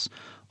such as this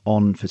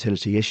on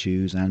fertility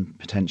issues and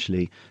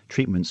potentially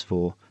treatments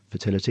for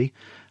fertility.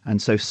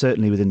 And so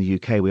certainly within the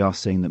UK, we are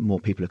seeing that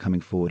more people are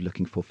coming forward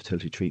looking for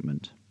fertility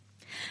treatment.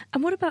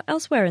 And what about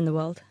elsewhere in the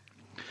world?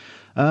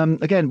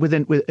 Again,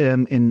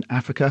 in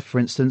Africa, for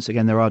instance,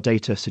 again, there are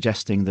data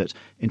suggesting that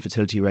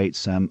infertility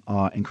rates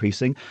are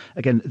increasing.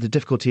 Again, the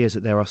difficulty is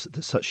that there are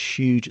such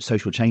huge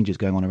social changes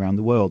going on around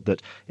the world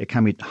that it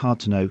can be hard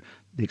to know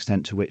the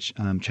extent to which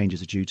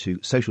changes are due to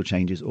social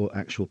changes or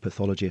actual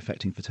pathology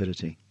affecting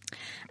fertility.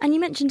 And you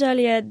mentioned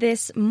earlier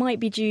this might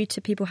be due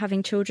to people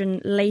having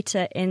children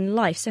later in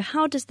life. So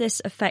how does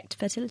this affect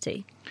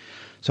fertility?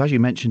 So as you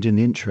mentioned in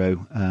the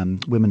intro,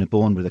 women are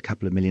born with a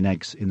couple of million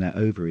eggs in their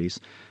ovaries.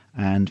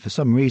 And for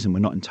some reason, we're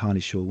not entirely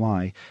sure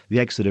why, the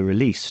eggs that are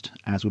released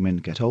as women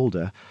get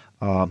older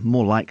are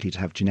more likely to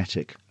have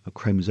genetic or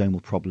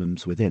chromosomal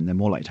problems within. They're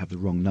more likely to have the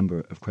wrong number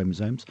of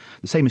chromosomes.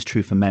 The same is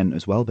true for men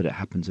as well, but it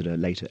happens at a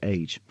later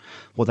age.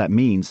 What that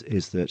means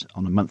is that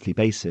on a monthly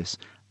basis,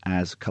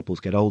 as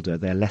couples get older,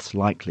 they're less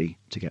likely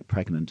to get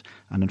pregnant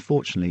and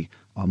unfortunately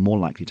are more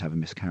likely to have a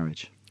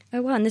miscarriage.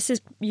 Oh, wow.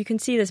 And you can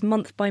see this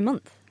month by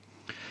month.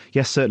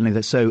 Yes, certainly.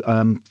 So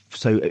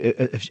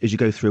as you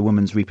go through a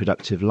woman's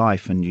reproductive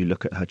life and you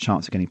look at her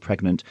chance of getting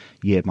pregnant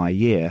year by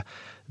year,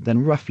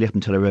 then roughly up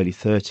until her early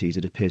 30s,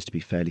 it appears to be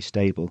fairly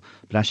stable.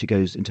 But as she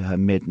goes into her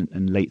mid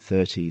and late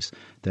 30s,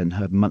 then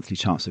her monthly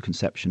chance of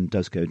conception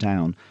does go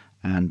down.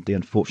 And the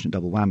unfortunate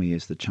double whammy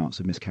is the chance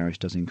of miscarriage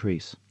does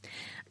increase.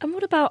 And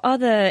what about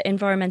other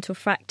environmental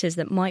factors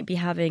that might be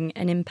having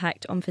an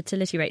impact on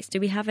fertility rates? Do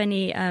we have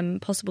any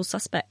possible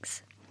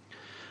suspects?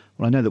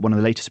 Well, I know that one of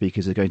the later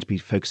speakers are going to be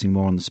focusing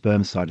more on the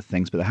sperm side of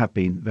things, but there have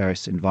been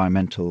various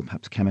environmental,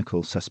 perhaps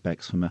chemical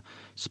suspects from a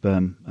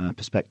sperm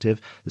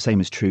perspective. The same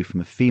is true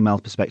from a female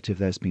perspective.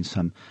 There's been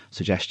some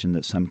suggestion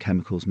that some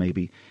chemicals may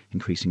be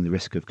increasing the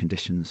risk of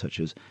conditions such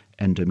as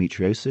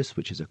endometriosis,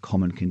 which is a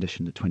common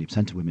condition that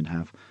 20% of women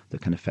have that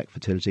can affect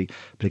fertility.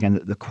 But again,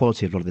 the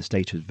quality of a lot of this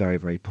data is very,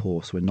 very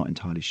poor, so we're not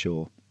entirely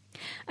sure.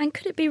 And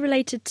could it be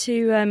related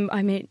to,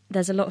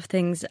 there's a lot of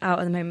things out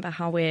at the moment about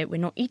how we're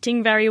not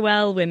eating very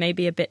well, we're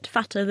maybe a bit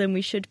fatter than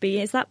we should be.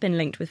 Has that been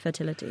linked with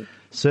fertility?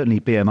 Certainly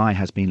BMI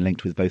has been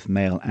linked with both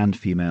male and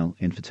female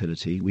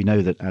infertility. We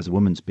know that as a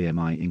woman's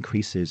BMI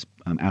increases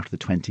out of the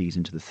 20s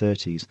into the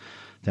 30s,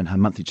 then her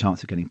monthly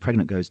chance of getting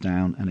pregnant goes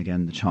down, and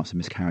again, the chance of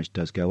miscarriage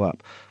does go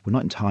up. We're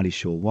not entirely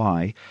sure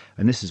why,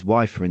 and this is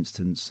why, for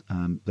instance,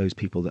 those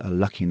people that are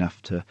lucky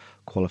enough to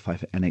qualify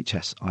for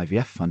NHS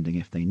IVF funding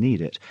if they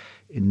need it,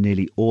 in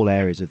nearly all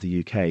areas of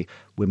the UK,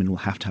 women will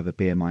have to have a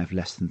BMI of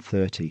less than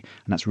 30, and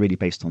that's really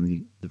based on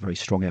the very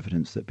strong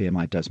evidence that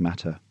BMI does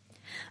matter.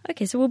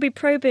 Okay, so we'll be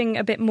probing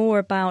a bit more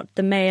about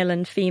the male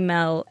and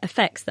female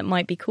effects that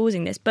might be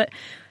causing this, but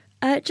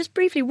just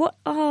briefly, what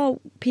are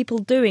people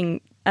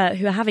doing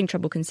who are having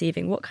trouble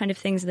conceiving? What kind of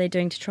things are they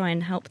doing to try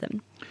and help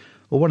them?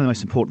 Well, one of the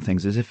most important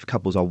things is if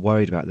couples are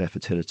worried about their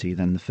fertility,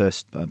 then the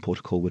first port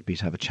of call would be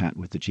to have a chat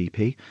with the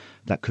GP.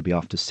 That could be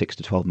after 6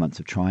 to 12 months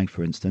of trying,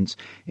 for instance.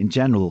 In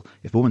general,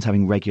 if a woman's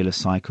having regular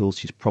cycles,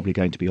 she's probably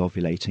going to be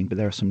ovulating, but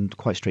there are some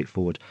quite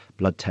straightforward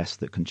blood tests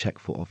that can check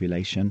for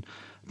ovulation.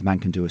 The man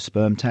can do a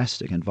sperm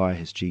test, again, via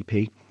his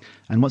GP.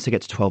 And once they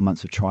get to 12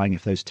 months of trying,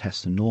 if those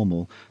tests are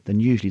normal, then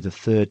usually the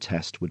third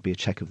test would be a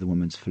check of the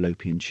woman's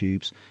fallopian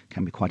tubes. It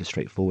can be quite a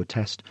straightforward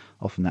test.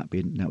 Often that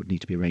would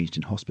need to be arranged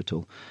in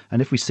hospital.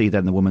 And if we see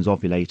then the woman's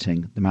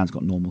ovulating, the man's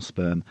got normal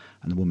sperm,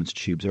 and the woman's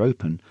tubes are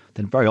open,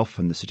 then very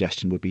often the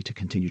suggestion would be to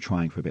continue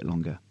trying for a bit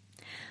longer.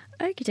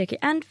 Okie dokie.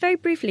 And very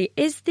briefly,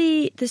 is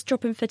this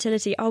drop in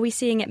fertility, are we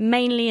seeing it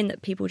mainly in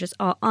that people just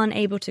are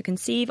unable to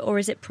conceive, or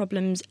is it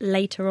problems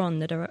later on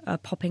that are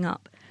popping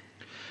up?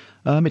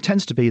 It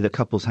tends to be that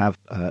couples have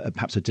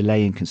perhaps a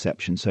delay in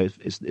conception. So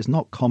it's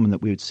not common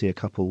that we would see a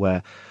couple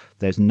where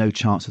there's no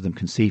chance of them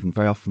conceiving.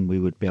 Very often we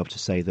would be able to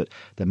say that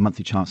their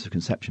monthly chance of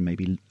conception may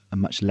be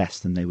much less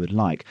than they would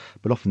like.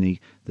 But often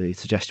the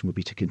suggestion would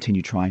be to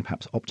continue trying,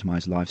 perhaps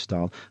optimise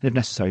lifestyle, and if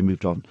necessary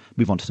move on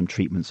to some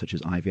treatments such as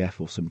IVF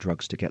or some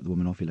drugs to get the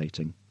woman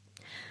ovulating.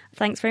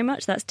 Thanks very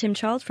much. That's Tim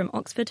Child from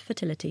Oxford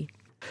Fertility.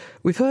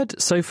 We've heard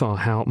so far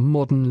how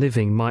modern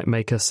living might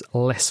make us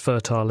less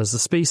fertile as a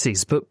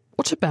species, but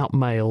what about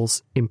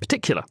males in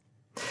particular?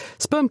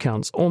 Sperm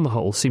counts, on the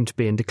whole, seem to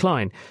be in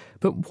decline,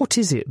 but what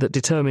is it that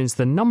determines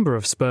the number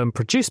of sperm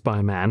produced by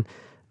a man,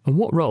 and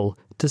what role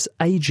does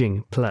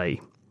ageing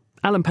play?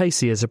 Alan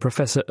Pacey is a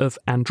professor of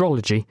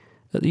andrology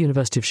at the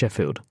University of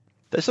Sheffield.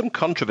 There's some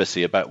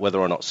controversy about whether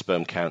or not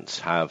sperm counts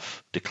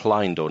have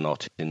declined or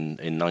not. In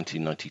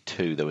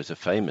 1992, there was a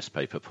famous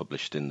paper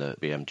published in the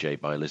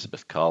BMJ by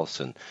Elizabeth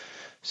Carlson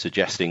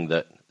suggesting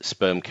that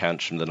sperm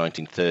counts from the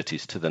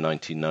 1930s to the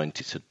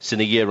 1990s had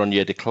seen a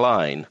year-on-year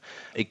decline.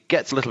 It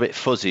gets a little bit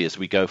fuzzy as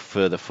we go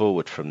further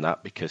forward from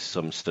that, because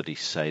some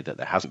studies say that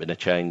there hasn't been a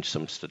change,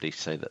 some studies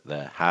say that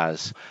there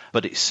has.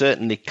 But it's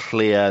certainly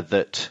clear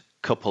that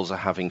couples are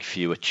having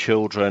fewer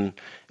children,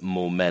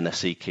 more men are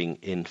seeking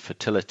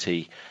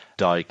infertility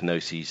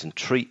diagnoses and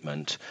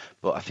treatment,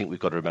 but I think we've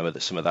got to remember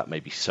that some of that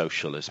may be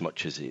social as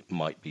much as it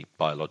might be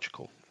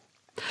biological.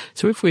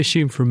 So if we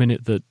assume for a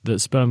minute that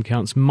sperm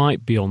counts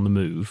might be on the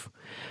move,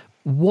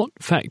 what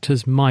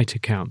factors might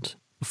account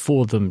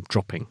for them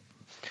dropping?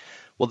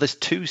 Well, there's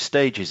two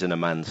stages in a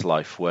man's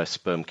life where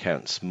sperm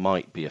counts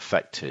might be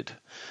affected.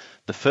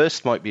 The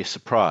first might be a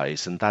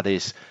surprise, and that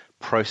is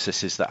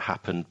processes that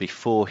happen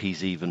before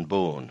he's even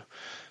born.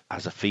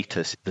 As a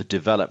fetus, the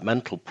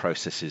developmental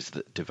processes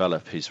that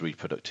develop his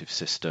reproductive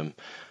system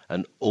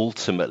and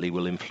ultimately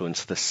will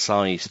influence the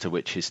size to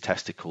which his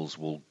testicles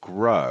will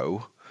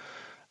grow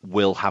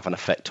will have an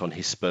effect on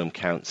his sperm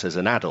counts as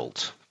an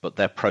adult, but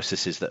they're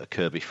processes that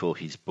occur before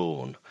he's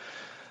born.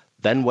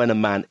 Then when a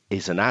man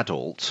is an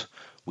adult,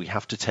 we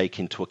have to take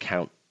into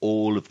account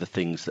all of the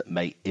things that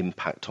may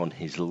impact on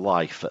his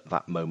life at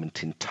that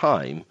moment in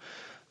time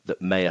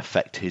that may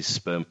affect his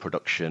sperm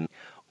production.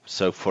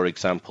 So, for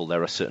example,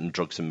 there are certain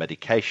drugs and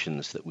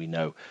medications that we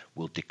know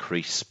will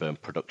decrease sperm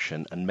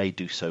production and may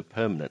do so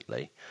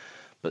permanently.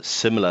 But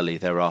similarly,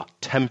 there are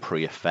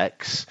temporary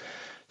effects,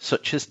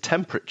 such as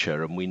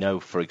temperature. And we know,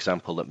 for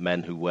example, that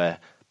men who wear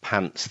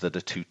pants that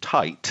are too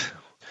tight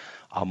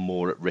are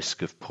more at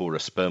risk of poorer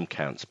sperm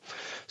counts.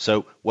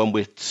 So when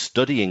we're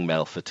studying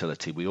male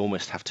fertility, we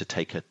almost have to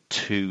take a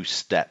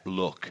two-step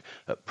look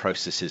at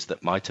processes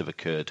that might have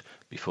occurred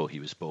before he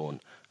was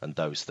born and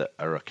those that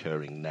are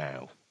occurring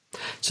now.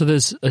 So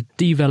there's a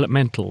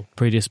developmental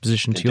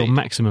predisposition to your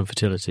maximum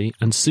fertility,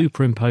 and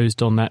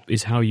superimposed on that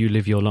is how you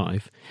live your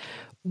life.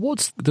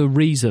 What's the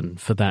reason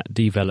for that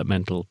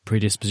developmental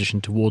predisposition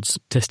towards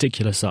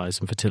testicular size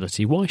and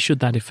fertility? Why should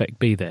that effect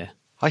be there?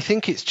 I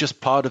think it's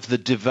just part of the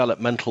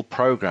developmental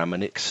program,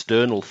 and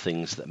external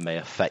things that may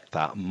affect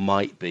that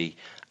might be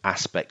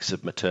aspects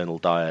of maternal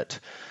diet,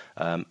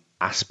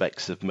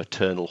 aspects of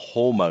maternal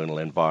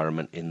hormonal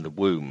environment in the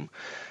womb.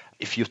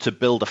 If you're to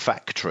build a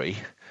factory,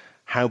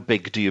 how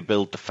big do you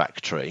build the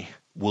factory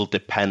will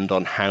depend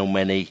on how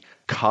many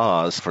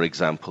cars, for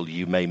example,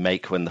 you may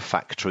make when the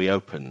factory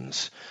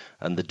opens.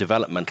 And the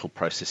developmental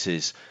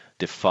processes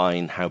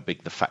define how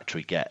big the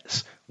factory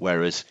gets,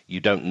 whereas you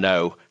don't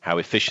know how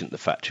efficient the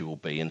factory will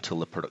be until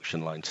the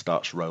production line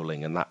starts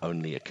rolling, and that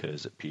only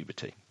occurs at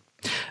puberty.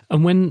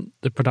 And when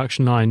the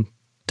production line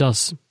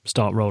does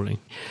start rolling,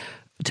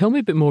 tell me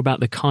a bit more about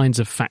the kinds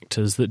of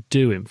factors that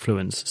do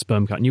influence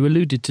sperm count. You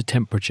alluded to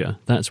temperature,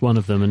 that's one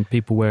of them, and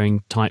people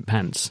wearing tight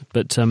pants,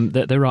 but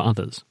there are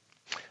others.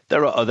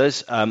 There are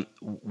others.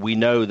 We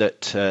know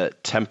that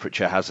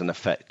temperature has an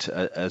effect,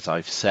 as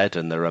I've said,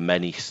 and there are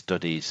many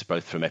studies,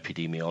 both from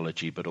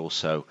epidemiology but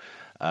also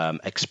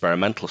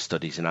experimental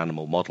studies in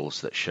animal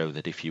models that show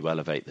that if you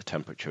elevate the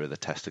temperature of the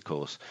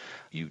testicles,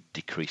 you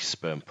decrease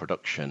sperm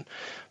production.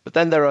 But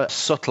then there are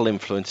subtle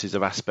influences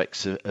of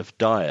aspects of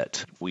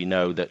diet. We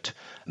know that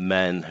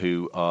men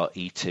who are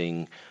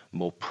eating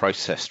more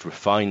processed,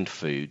 refined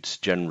foods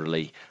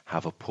generally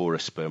have a poorer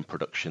sperm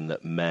production than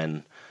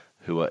men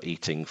who are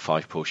eating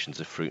 5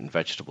 portions of fruit and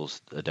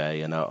vegetables a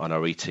day and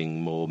are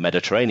eating more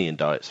Mediterranean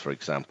diets, for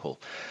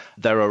example.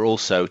 There are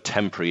also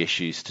temporary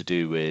issues to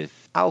do with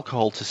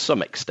alcohol to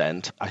some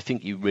extent. I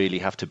think you really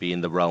have to be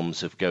in the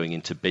realms of going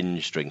into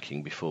binge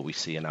drinking before we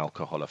see an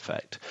alcohol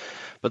effect.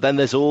 But then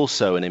there's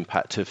also an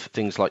impact of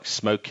things like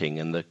smoking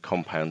and the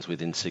compounds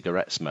within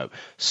cigarette smoke.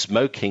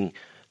 Smoking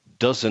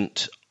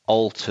doesn't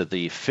alter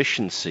the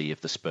efficiency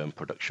of the sperm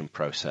production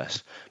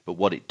process, but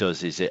what it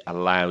does is it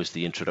allows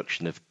the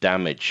introduction of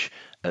damage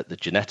at the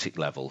genetic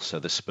level, so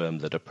the sperm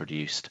that are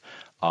produced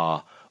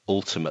are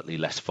ultimately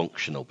less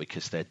functional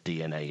because their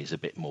DNA is a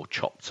bit more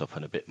chopped up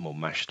and a bit more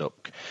mashed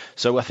up.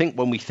 So I think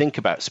when we think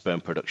about sperm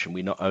production,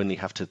 we not only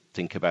have to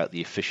think about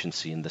the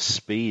efficiency and the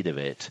speed of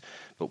it,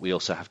 but we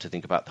also have to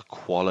think about the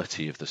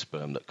quality of the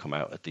sperm that come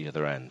out at the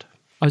other end.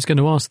 I was going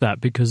to ask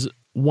that because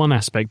one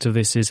aspect of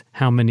this is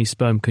how many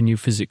sperm can you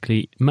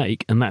physically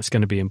make, and that's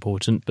going to be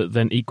important. But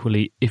then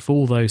equally, if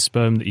all those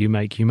sperm that you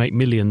make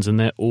millions and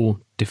they're all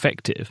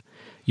defective,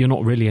 you're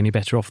not really any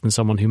better off than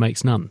someone who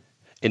makes none.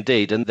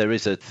 Indeed, and there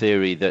is a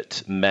theory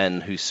that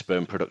men whose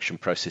sperm production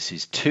process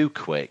is too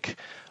quick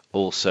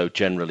also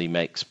generally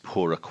makes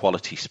poorer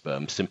quality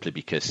sperm, simply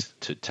because,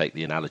 to take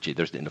the analogy,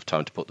 there isn't enough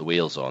time to put the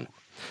wheels on.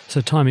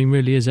 So timing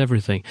really is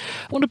everything.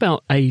 What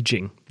about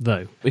ageing,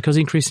 though? Because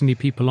increasingly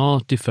people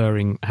are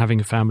deferring having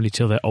a family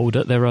till they're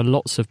older. There are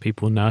lots of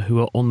people now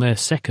who are on their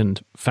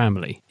second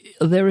family.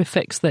 Are there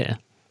effects there?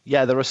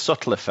 Yeah, there are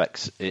subtle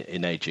effects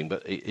in ageing,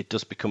 but it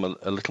does become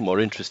a little more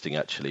interesting,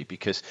 actually,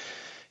 because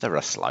there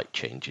are slight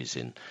changes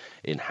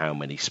in how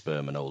many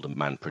sperm an older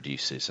man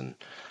produces and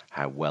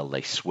how well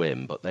they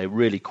swim, but they're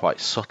really quite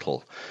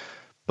subtle.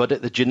 But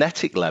at the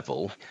genetic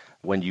level,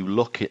 when you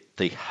look at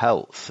the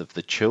health of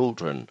the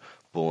children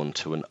born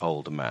to an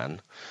older man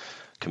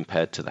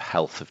compared to the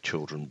health of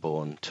children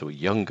born to a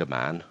younger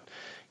man,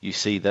 you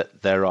see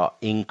that there are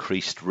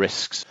increased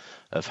risks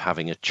of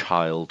having a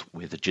child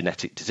with a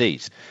genetic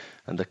disease.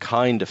 And the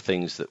kind of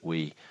things that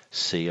we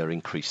see are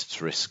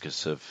increased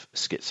risks of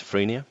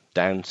schizophrenia,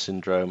 Down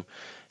syndrome,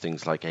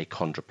 things like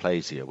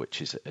achondroplasia,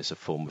 which is a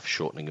form of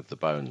shortening of the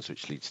bones,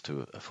 which leads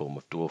to a form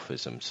of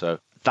dwarfism. So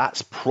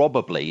that's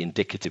probably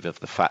indicative of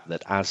the fact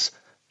that as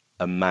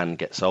a man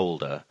gets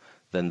older,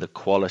 then the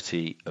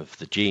quality of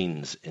the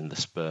genes in the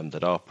sperm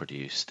that are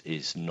produced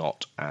is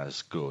not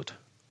as good.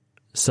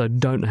 So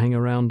don't hang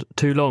around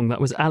too long.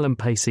 That was Alan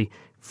Pacey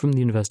from the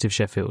University of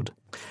Sheffield.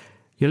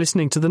 You're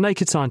listening to The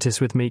Naked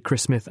Scientist with me,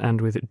 Chris Smith,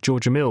 and with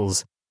Georgia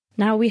Mills.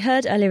 Now, we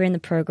heard earlier in the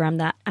programme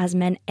that as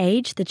men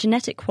age, the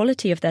genetic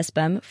quality of their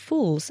sperm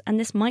falls, and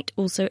this might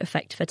also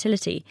affect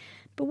fertility.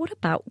 But what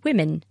about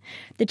women?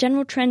 The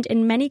general trend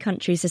in many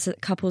countries is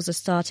that couples are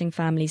starting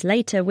families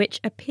later, which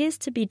appears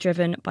to be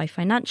driven by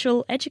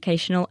financial,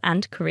 educational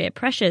and career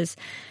pressures.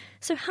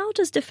 So how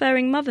does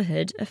deferring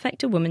motherhood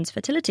affect a woman's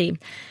fertility?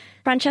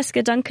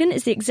 Francesca Duncan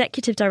is the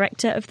Executive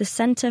Director of the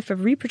Centre for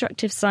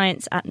Reproductive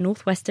Science at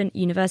Northwestern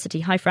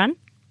University. Hi, Fran.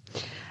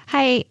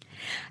 Hi.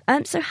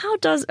 So how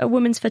does a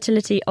woman's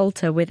fertility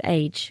alter with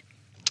age?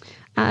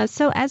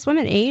 So as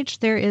women age,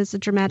 there is a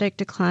dramatic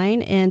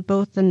decline in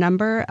both the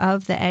number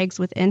of the eggs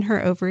within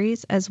her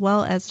ovaries as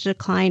well as a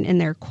decline in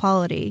their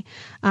quality.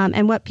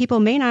 And what people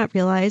may not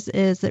realize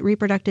is that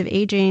reproductive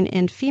aging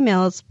in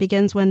females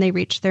begins when they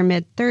reach their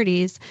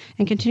mid-30s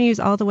and continues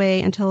all the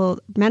way until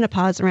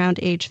menopause around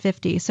age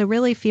 50. So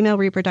really, female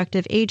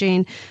reproductive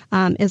aging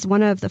is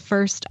one of the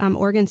first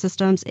organ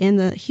systems in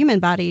the human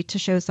body to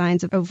show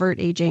signs of overt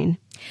aging.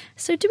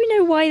 So do we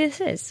know why this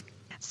is?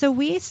 So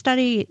we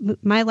study,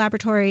 my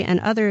laboratory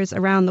and others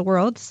around the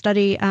world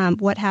study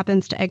what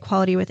happens to egg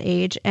quality with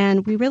age,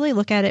 and we really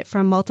look at it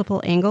from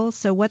multiple angles.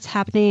 So what's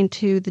happening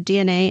to the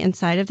DNA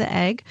inside of the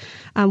egg,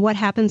 what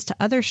happens to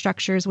other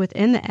structures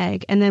within the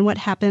egg, and then what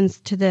happens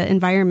to the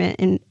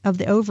environment of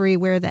the ovary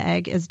where the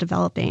egg is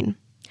developing.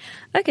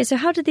 Okay, so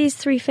how do these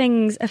three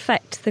things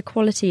affect the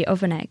quality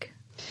of an egg?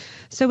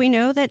 So we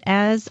know that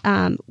as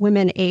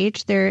women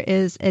age, there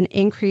is an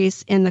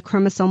increase in the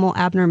chromosomal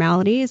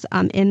abnormalities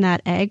in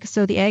that egg.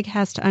 So the egg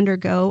has to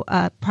undergo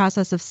a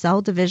process of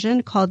cell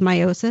division called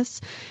meiosis.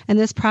 And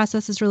this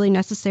process is really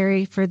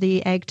necessary for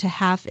the egg to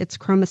halve its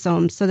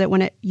chromosomes so that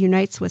when it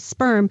unites with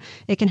sperm,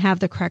 it can have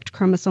the correct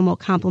chromosomal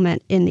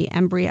complement in the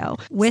embryo.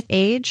 With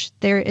age,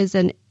 there is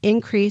an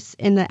increase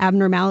in the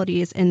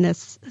abnormalities in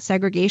this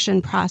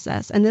segregation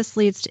process, and this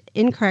leads to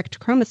incorrect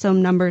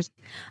chromosome numbers.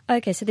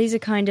 Okay, so these are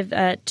kind of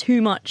too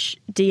much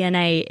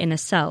DNA in a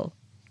cell.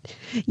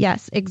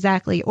 Yes,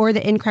 exactly, or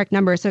the incorrect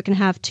number. So it can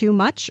have too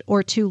much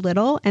or too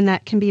little, and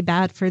that can be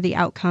bad for the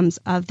outcomes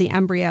of the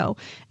embryo.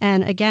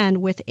 And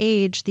again, with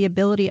age, the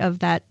ability of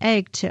that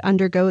egg to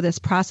undergo this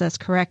process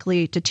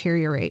correctly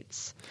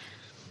deteriorates.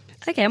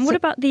 Okay, and what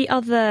about the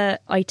other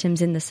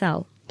items in the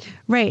cell?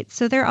 Right.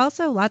 So there are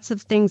also lots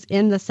of things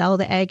in the cell.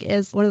 The egg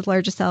is one of the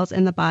largest cells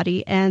in the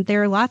body, and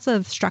there are lots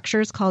of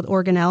structures called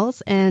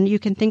organelles, and you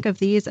can think of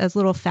these as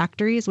little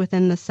factories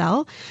within the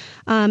cell.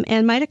 And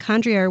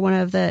mitochondria are one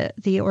of the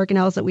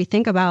organelles that we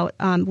think about,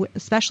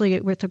 especially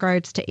with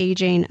regards to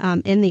aging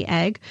in the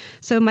egg.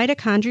 So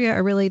mitochondria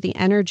are really the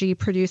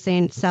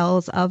energy-producing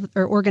cells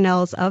or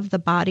organelles of the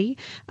body,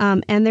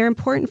 and they're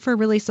important for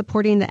really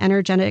supporting the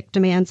energetic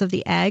demands of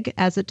the egg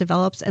as it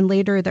develops and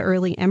later the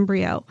early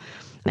embryo.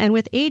 And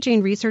with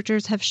aging,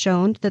 researchers have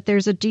shown that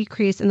there's a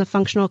decrease in the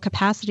functional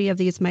capacity of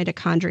these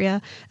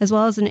mitochondria, as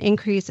well as an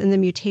increase in the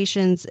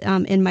mutations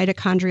in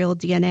mitochondrial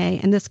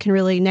DNA. And this can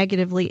really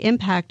negatively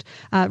impact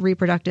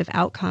reproductive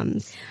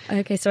outcomes.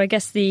 Okay, so I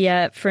guess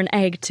for an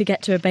egg to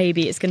get to a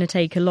baby, it's going to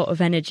take a lot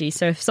of energy.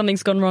 So if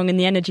something's gone wrong in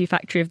the energy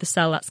factory of the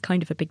cell, that's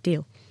kind of a big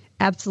deal.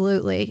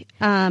 Absolutely.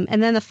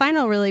 And then the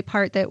final really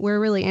part that we're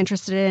really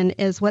interested in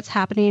is what's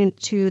happening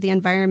to the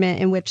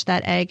environment in which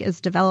that egg is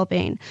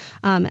developing.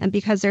 And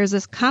because there's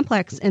this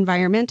complex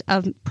environment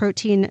of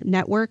protein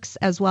networks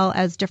as well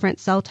as different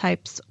cell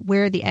types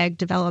where the egg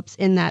develops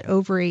in that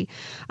ovary.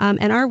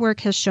 And our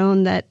work has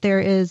shown that there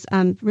is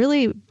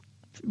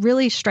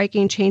really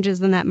striking changes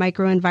in that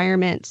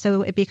microenvironment.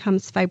 So it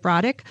becomes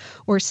fibrotic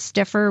or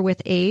stiffer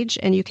with age,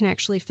 and you can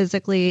actually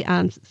physically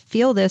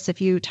feel this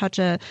if you touch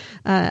an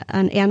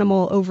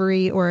animal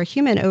ovary or a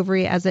human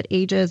ovary as it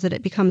ages, that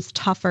it becomes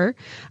tougher.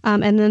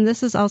 And then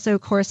this is also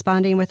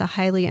corresponding with a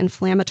highly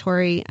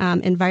inflammatory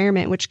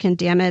environment, which can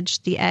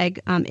damage the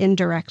egg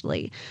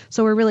indirectly.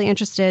 So we're really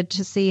interested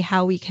to see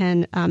how we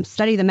can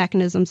study the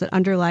mechanisms that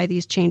underlie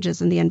these changes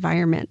in the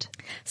environment.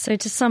 So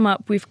to sum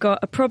up, we've got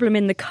a problem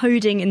in the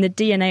coding in the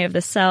DNA of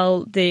the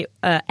cell, the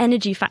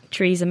energy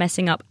factories are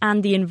messing up,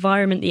 and the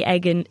environment the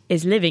egg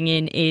is living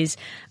in is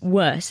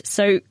worse.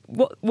 So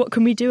what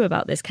can we do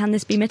about this? Can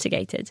this be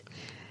mitigated?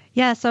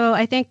 Yeah, so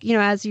I think,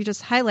 as you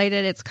just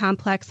highlighted, it's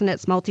complex and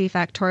it's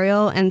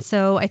multifactorial. And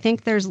so I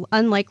think there's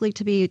unlikely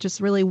to be just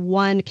really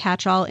one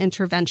catch-all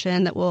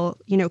intervention that will,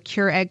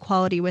 cure egg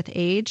quality with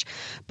age.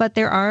 But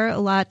there are a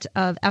lot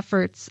of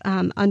efforts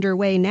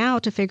underway now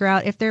to figure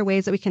out if there are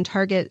ways that we can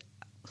target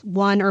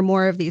one or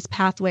more of these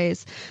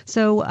pathways.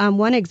 So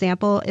one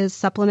example is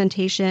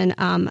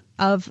supplementation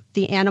of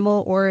the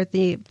animal or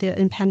the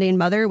impending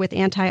mother with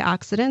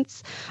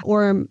antioxidants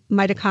or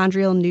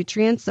mitochondrial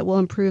nutrients that will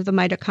improve the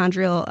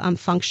mitochondrial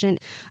function.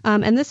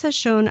 And this has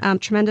shown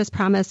tremendous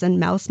promise in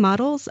mouse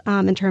models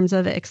in terms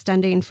of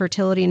extending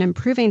fertility and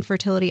improving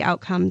fertility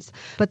outcomes.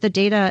 But the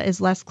data is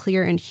less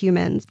clear in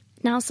humans.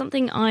 Now,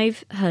 something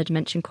I've heard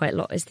mentioned quite a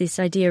lot is this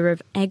idea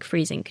of egg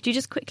freezing. Could you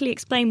just quickly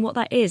explain what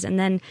that is and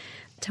then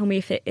tell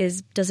me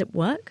does it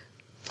work?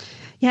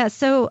 Yeah,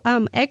 so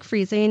egg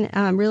freezing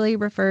really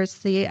refers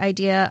to the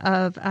idea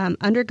of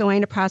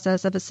undergoing a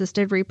process of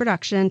assisted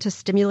reproduction to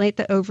stimulate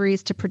the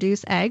ovaries to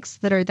produce eggs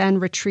that are then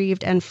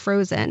retrieved and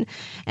frozen.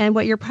 And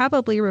what you're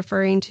probably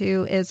referring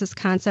to is this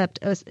concept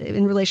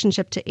in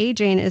relationship to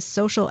aging is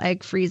social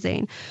egg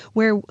freezing,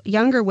 where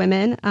younger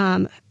women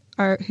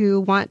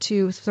who want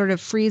to sort of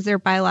freeze their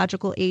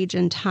biological age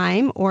in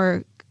time,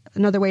 or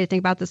another way to think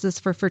about this is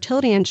for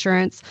fertility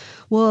insurance,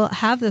 will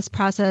have this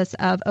process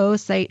of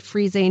oocyte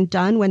freezing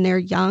done when they're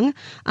young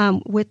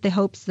with the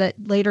hopes that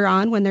later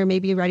on when they're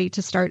maybe ready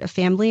to start a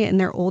family and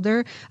they're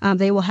older,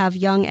 they will have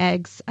young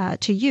eggs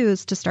to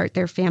use to start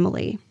their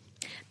family.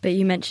 But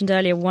you mentioned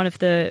earlier one of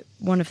the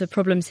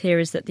problems here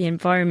is that the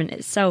environment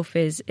itself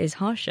is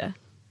harsher.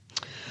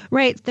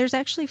 Right. There's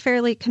actually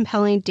fairly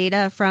compelling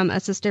data from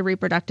assisted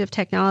reproductive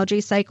technology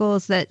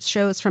cycles that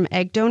shows from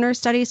egg donor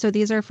studies. So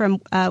these are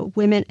from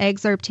women.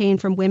 Eggs are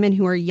obtained from women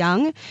who are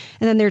young, and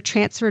then they're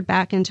transferred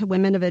back into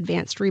women of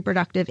advanced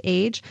reproductive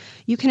age.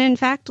 You can, in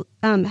fact,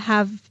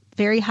 have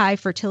very high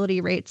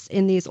fertility rates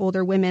in these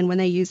older women when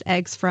they use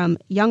eggs from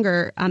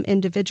younger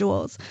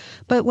individuals.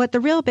 But what the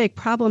real big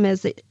problem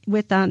is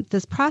with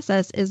this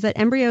process is that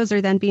embryos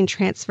are then being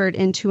transferred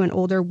into an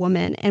older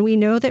woman. And we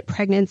know that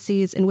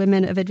pregnancies in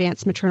women of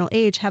advanced maternal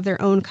age have their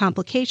own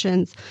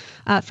complications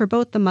for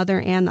both the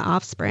mother and the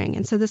offspring.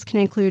 And so this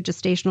can include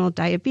gestational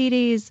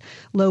diabetes,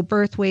 low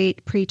birth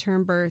weight,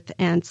 preterm birth,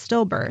 and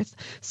stillbirth.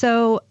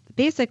 So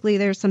basically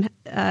there's some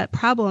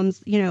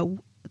problems,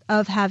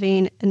 of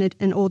having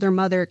an older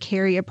mother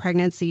carry a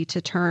pregnancy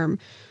to term.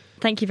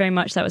 Thank you very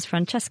much. That was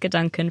Francesca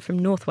Duncan from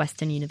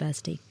Northwestern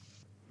University.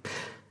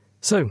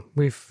 So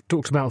we've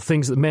talked about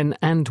things that men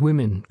and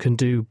women can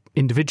do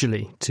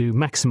individually to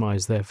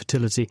maximise their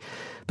fertility.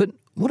 But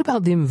what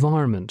about the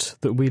environment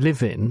that we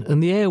live in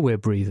and the air we're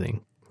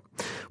breathing?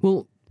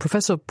 Well,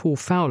 Professor Paul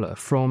Fowler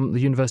from the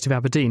University of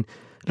Aberdeen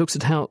looks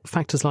at how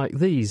factors like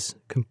these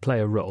can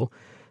play a role.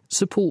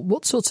 So, Paul,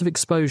 what sorts of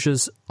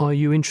exposures are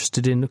you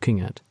interested in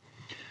looking at?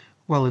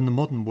 Well, in the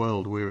modern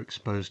world, we're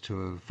exposed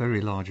to a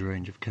very large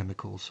range of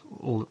chemicals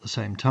all at the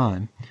same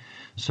time.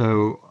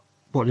 So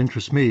what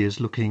interests me is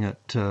looking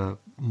at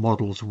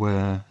models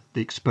where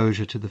the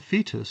exposure to the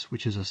fetus,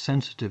 which is a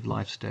sensitive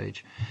life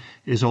stage,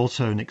 is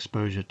also an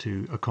exposure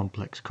to a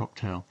complex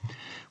cocktail.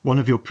 One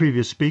of your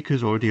previous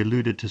speakers already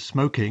alluded to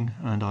smoking,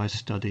 and I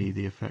study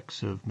the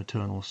effects of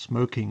maternal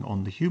smoking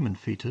on the human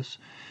fetus,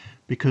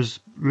 because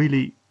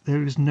really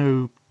there is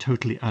no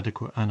totally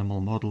adequate animal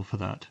model for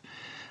that.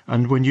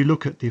 And when you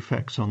look at the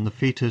effects on the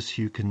fetus,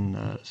 you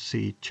can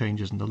see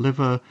changes in the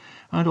liver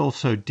and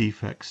also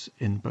defects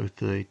in both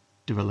the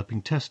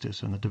developing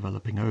testis and the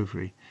developing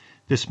ovary.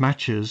 This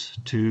matches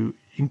to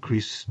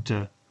increased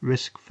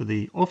risk for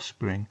the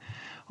offspring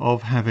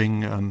of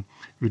having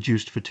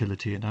reduced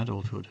fertility in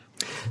adulthood.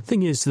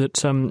 Thing is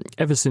that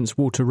ever since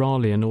Walter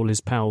Raleigh and all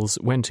his pals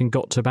went and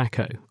got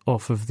tobacco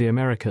off of the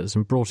Americas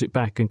and brought it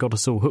back and got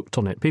us all hooked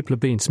on it, people have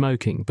been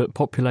smoking, but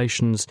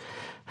populations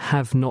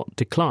have not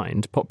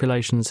declined.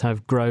 Populations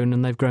have grown,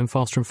 and they've grown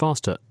faster and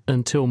faster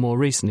until more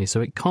recently.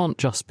 So it can't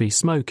just be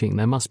smoking.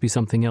 There must be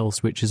something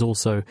else which is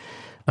also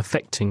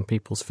affecting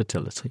people's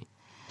fertility.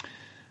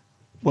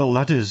 Well,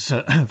 that is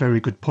a very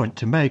good point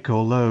to make,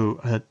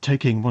 although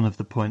taking one of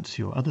the points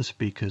your other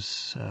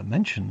speakers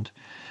mentioned,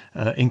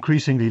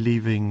 increasingly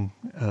leaving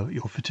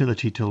your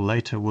fertility till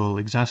later will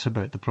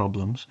exacerbate the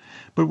problems.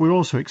 But we're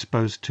also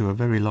exposed to a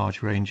very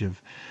large range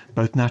of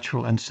both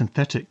natural and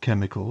synthetic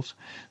chemicals,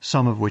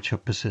 some of which are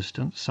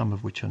persistent, some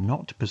of which are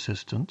not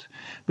persistent.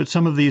 But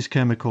some of these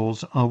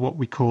chemicals are what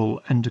we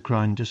call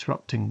endocrine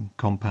disrupting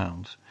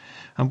compounds.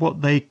 And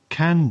what they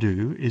can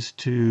do is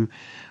to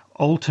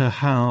alter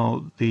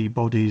how the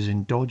body's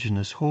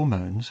endogenous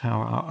hormones,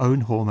 how our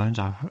own hormones,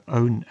 our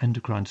own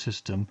endocrine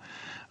system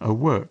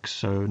works.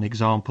 So an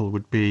example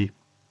would be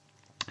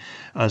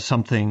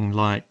something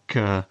like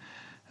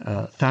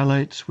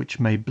phthalates, which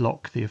may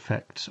block the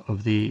effects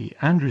of the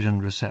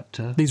androgen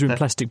receptor. These are in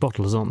plastic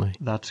bottles, aren't they?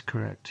 That's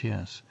correct,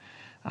 yes.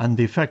 And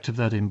the effect of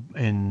that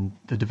in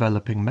the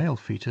developing male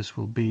fetus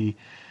will be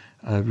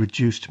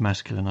reduced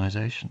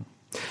masculinization.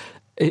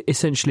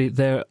 Essentially,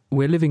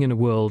 we're living in a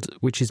world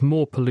which is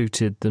more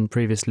polluted than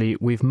previously.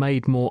 We've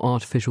made more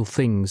artificial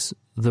things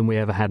than we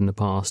ever had in the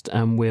past,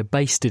 and we're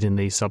basted in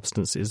these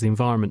substances. The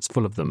environment's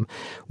full of them.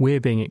 We're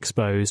being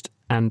exposed,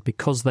 and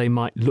because they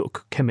might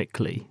look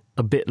chemically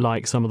a bit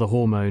like some of the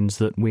hormones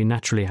that we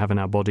naturally have in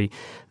our body,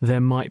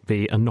 there might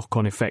be a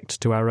knock-on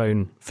effect to our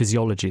own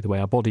physiology, the way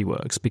our body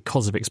works,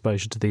 because of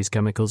exposure to these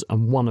chemicals,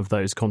 and one of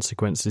those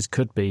consequences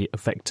could be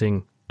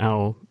affecting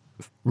our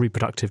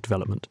reproductive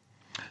development.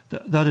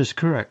 That is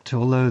correct,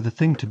 although the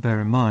thing to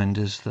bear in mind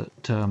is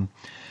that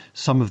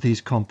some of these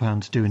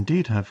compounds do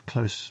indeed have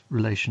close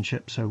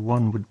relationships. So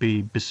one would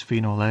be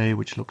bisphenol A,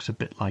 which looks a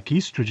bit like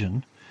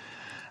estrogen,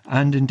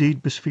 and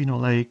indeed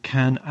bisphenol A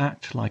can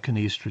act like an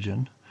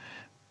estrogen,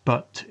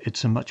 but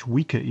it's a much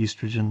weaker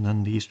estrogen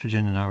than the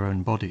estrogen in our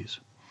own bodies.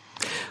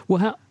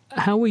 Well,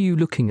 how are you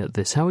looking at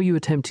this? How are you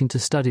attempting to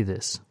study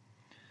this?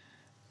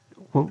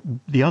 Well,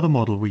 the other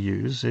model we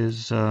use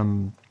is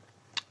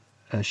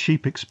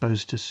sheep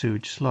exposed to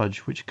sewage sludge,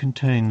 which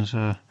contains,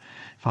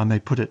 if I may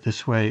put it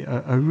this way,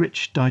 a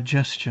rich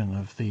digestion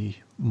of the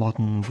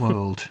modern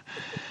world,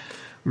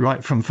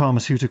 right from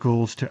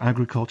pharmaceuticals to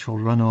agricultural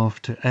runoff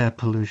to air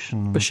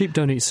pollution. But sheep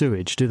don't eat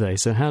sewage, do they?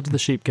 So how do the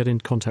sheep get in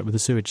contact with the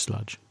sewage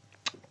sludge?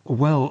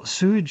 Well,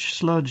 sewage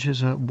sludge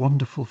is a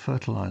wonderful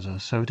fertilizer,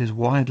 so it is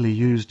widely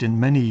used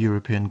in many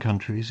European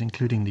countries,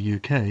 including the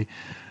UK,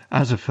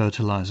 as a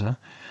fertilizer.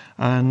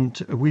 And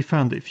we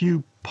found that if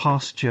you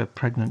pasture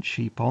pregnant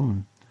sheep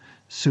on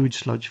sewage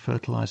sludge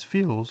fertilized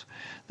fields,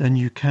 then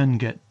you can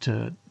get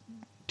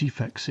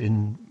defects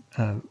in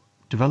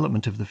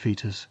development of the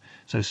fetus.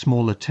 So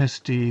smaller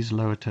testes,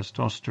 lower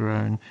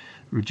testosterone,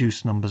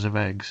 reduced numbers of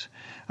eggs.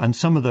 And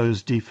some of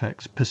those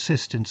defects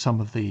persist in some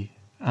of the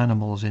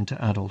animals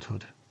into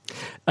adulthood.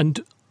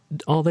 And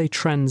are they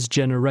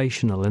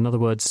transgenerational? In other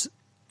words,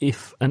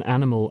 if an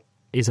animal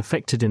is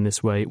affected in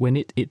this way, when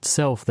it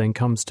itself then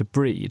comes to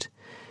breed,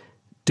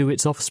 do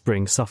its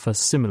offspring suffer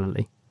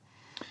similarly?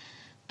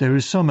 There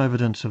is some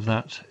evidence of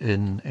that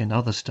in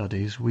other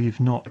studies. We've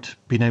not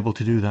been able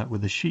to do that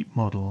with the sheep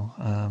model.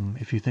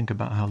 If you think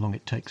about how long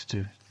it takes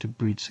to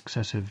breed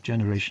successive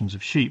generations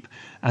of sheep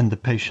and the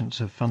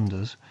patience of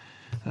funders,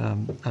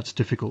 that's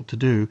difficult to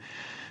do.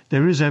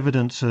 There is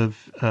evidence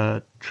of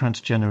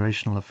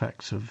transgenerational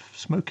effects of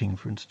smoking,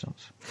 for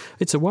instance.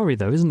 It's a worry,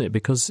 though, isn't it?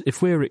 Because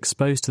if we're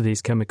exposed to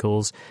these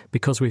chemicals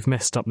because we've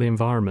messed up the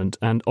environment,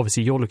 and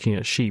obviously you're looking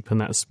at sheep,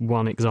 and that's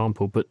one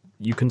example, but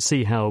you can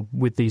see how,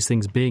 with these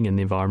things being in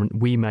the environment,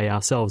 we may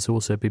ourselves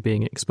also be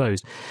being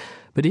exposed.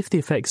 But if the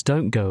effects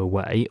don't go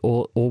away,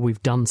 or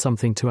we've done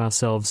something to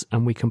ourselves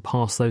and we can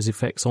pass those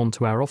effects on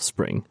to our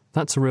offspring,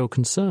 that's a real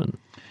concern.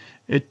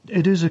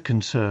 It is a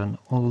concern,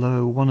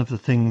 although one of the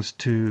things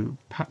to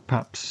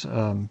perhaps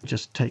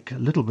just take a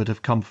little bit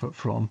of comfort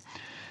from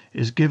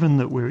is, given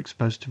that we're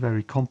exposed to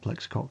very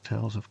complex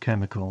cocktails of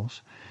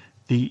chemicals,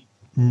 the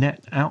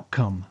net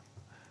outcome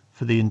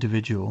for the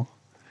individual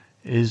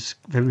is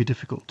very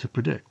difficult to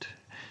predict.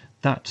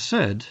 That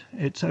said,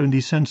 it's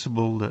only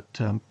sensible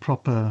that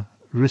proper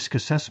risk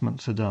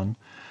assessments are done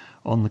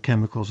on the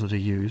chemicals that are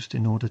used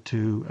in order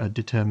to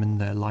determine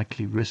their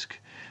likely risk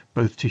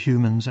both to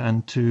humans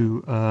and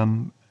to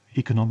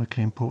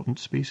economically important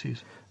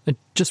species.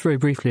 Just very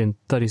briefly, in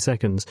 30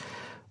 seconds,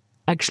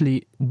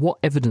 actually, what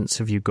evidence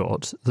have you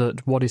got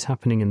that what is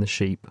happening in the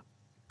sheep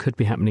could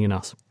be happening in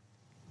us?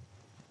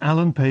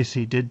 Alan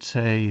Pacey did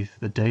say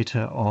the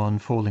data on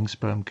falling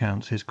sperm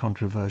counts is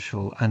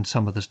controversial and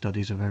some of the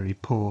studies are very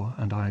poor,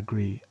 and I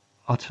agree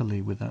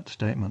utterly with that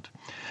statement.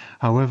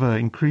 However,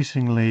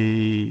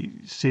 increasingly,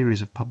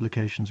 series of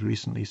publications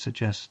recently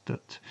suggest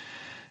that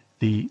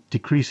the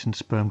decrease in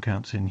sperm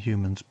counts in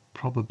humans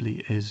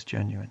probably is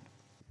genuine.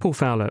 Paul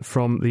Fowler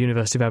from the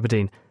University of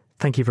Aberdeen,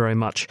 thank you very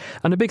much.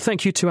 And a big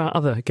thank you to our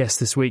other guests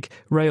this week,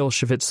 Rael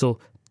Schwitzel,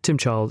 Tim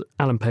Child,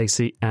 Alan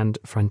Pacey and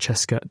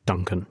Francesca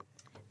Duncan.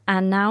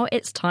 And now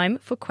it's time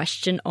for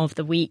Question of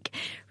the Week.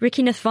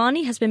 Ricky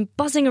Nathvani has been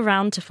buzzing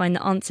around to find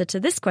the answer to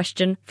this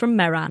question from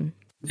Meran.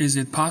 Is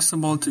it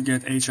possible to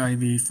get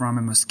HIV from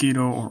a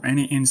mosquito or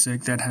any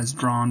insect that has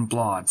drawn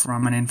blood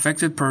from an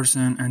infected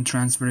person and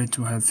transfer it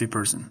to a healthy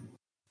person?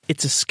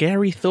 It's a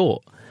scary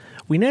thought.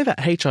 We know that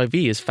HIV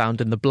is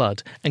found in the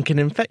blood and can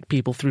infect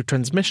people through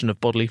transmission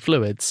of bodily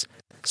fluids.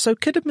 So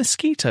could a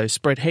mosquito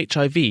spread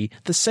HIV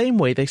the same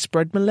way they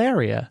spread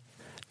malaria?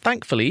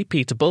 Thankfully,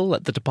 Peter Bull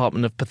at the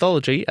Department of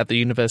Pathology at the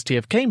University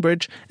of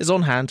Cambridge is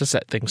on hand to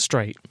set things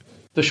straight.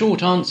 The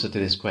short answer to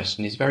this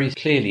question is very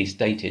clearly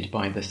stated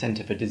by the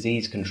Centre for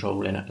Disease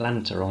Control in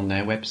Atlanta on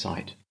their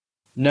website.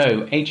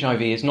 No,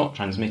 HIV is not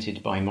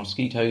transmitted by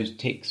mosquitoes,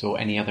 ticks or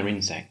any other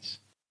insects.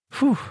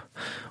 Whew,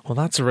 well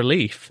that's a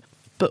relief.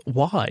 But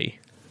why?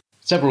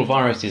 Several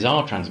viruses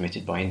are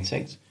transmitted by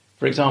insects.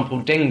 For example,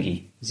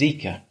 dengue,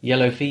 Zika,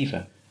 yellow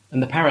fever,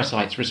 and the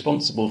parasites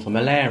responsible for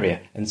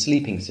malaria and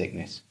sleeping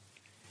sickness.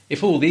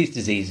 If all these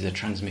diseases are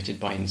transmitted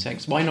by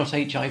insects, why not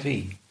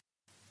HIV?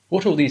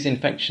 What all these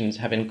infections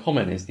have in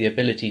common is the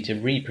ability to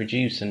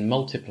reproduce and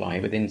multiply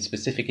within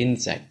specific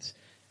insects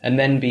and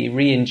then be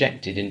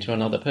re-injected into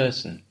another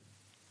person.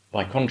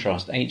 By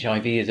contrast,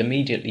 HIV is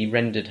immediately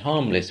rendered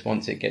harmless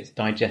once it gets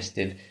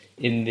digested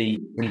in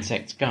the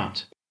insect's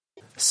gut.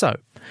 So,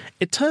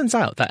 it turns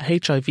out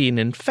that HIV in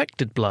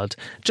infected blood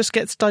just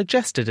gets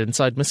digested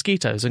inside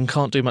mosquitoes and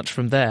can't do much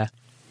from there.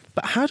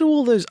 But how do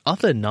all those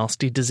other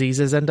nasty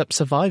diseases end up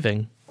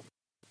surviving?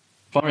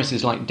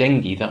 Viruses like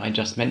dengue that I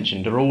just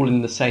mentioned are all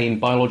in the same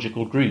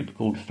biological group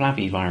called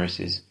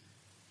flaviviruses.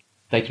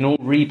 They can all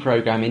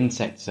reprogram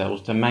insect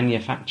cells to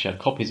manufacture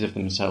copies of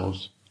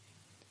themselves.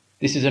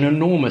 This is an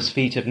enormous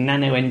feat of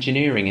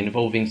nanoengineering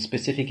involving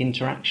specific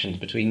interactions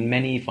between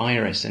many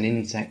virus and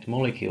insect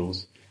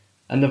molecules.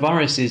 And the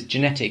virus's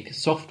genetic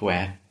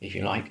software, if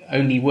you like,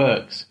 only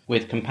works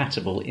with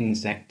compatible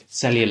insect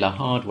cellular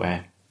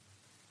hardware.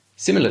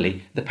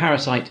 Similarly, the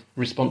parasite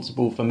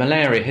responsible for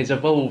malaria has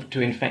evolved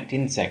to infect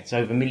insects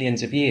over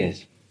millions of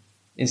years.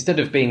 Instead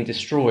of being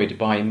destroyed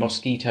by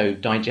mosquito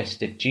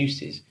digestive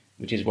juices,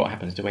 which is what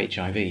happens to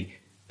HIV,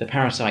 the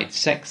parasite's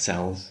sex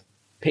cells,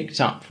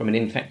 picked up from an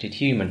infected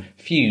human,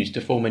 fuse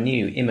to form a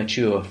new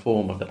immature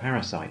form of the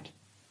parasite.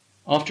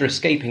 After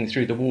escaping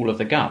through the wall of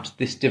the gut,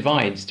 this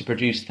divides to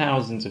produce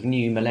thousands of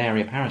new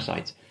malaria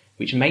parasites,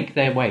 which make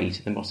their way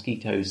to the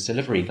mosquito's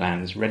salivary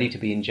glands ready to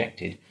be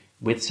injected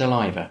with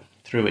saliva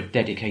through a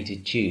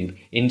dedicated tube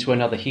into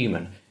another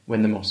human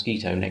when the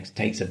mosquito next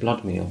takes a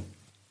blood meal.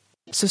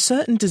 So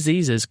certain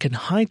diseases can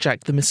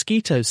hijack the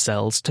mosquito's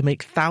cells to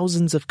make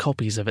thousands of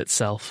copies of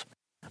itself.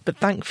 But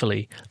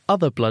thankfully,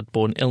 other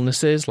blood-borne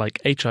illnesses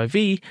like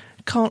HIV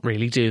can't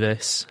really do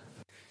this.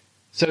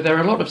 So there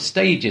are a lot of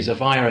stages a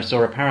virus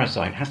or a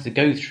parasite has to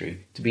go through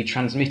to be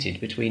transmitted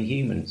between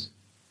humans.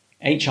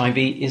 HIV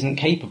isn't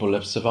capable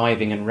of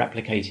surviving and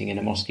replicating in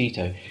a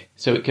mosquito,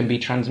 so it can be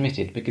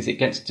transmitted because it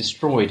gets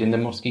destroyed in the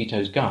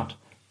mosquito's gut,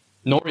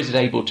 nor is it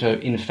able to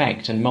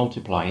infect and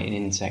multiply in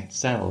insect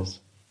cells.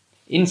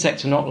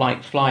 Insects are not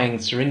like flying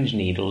syringe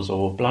needles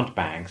or blood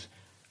bags,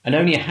 and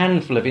only a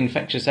handful of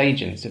infectious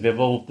agents have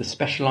evolved the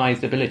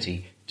specialised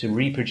ability to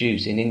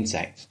reproduce in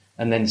insects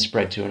and then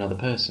spread to another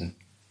person.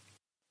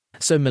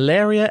 So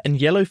malaria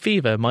and yellow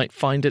fever might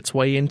find its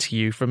way into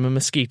you from a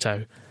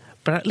mosquito,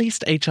 but at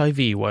least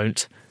HIV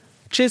won't.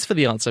 Cheers for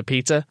the answer,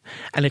 Peter.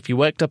 And if you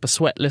worked up a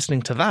sweat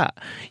listening to that,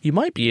 you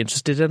might be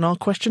interested in our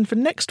question for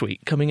next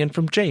week coming in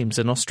from James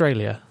in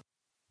Australia.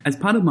 As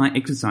part of my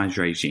exercise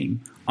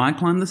regime, I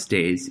climb the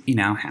stairs in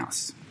our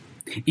house.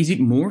 Is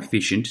it more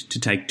efficient to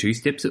take 2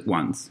 steps at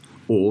once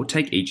or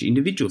take each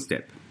individual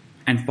step?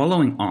 And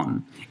following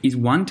on, is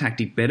one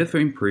tactic better for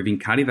improving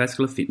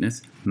cardiovascular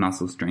fitness,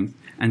 muscle strength,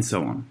 and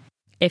so on?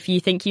 If you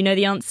think you know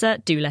the answer,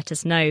 do let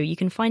us know. You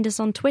can find us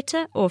on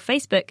Twitter or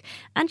Facebook,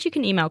 and you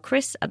can email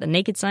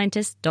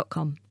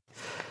chris@thenakedscientist.com.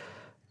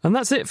 And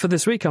that's it for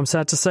this week, I'm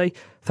sad to say.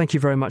 Thank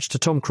you very much to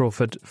Tom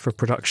Crawford for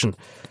production.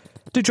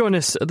 Do join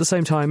us at the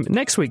same time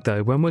next week,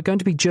 though, when we're going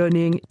to be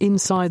journeying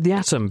inside the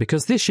atom,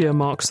 because this year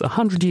marks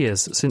 100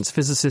 years since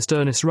physicist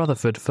Ernest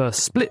Rutherford first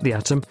split the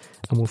atom,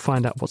 and we'll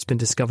find out what's been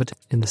discovered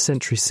in the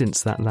century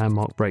since that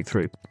landmark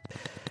breakthrough.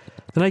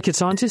 The Naked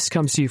Scientist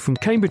comes to you from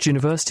Cambridge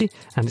University,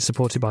 and it's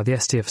supported by the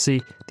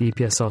STFC, the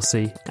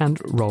EPSRC and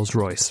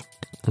Rolls-Royce.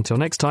 Until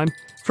next time,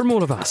 from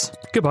all of us,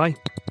 goodbye.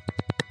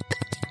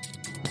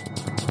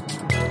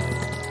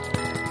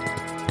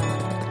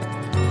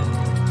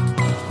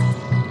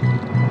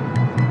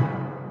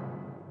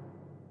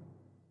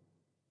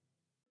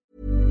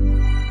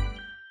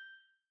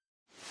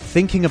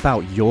 Thinking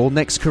about your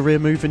next career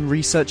move in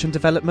research and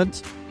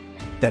development?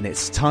 Then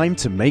it's time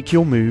to make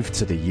your move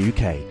to the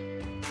UK.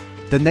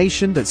 The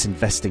nation that's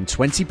investing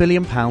 £20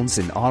 billion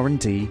in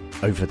R&D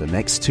over the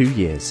next 2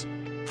 years.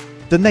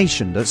 The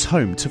nation that's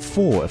home to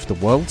 4 of the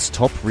world's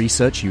top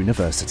research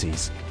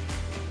universities.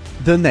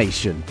 The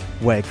nation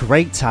where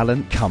great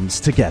talent comes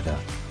together.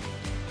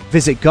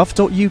 Visit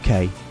gov.uk/great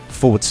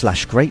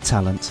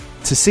talent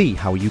to see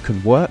how you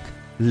can work,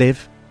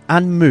 live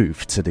and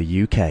move to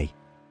the UK.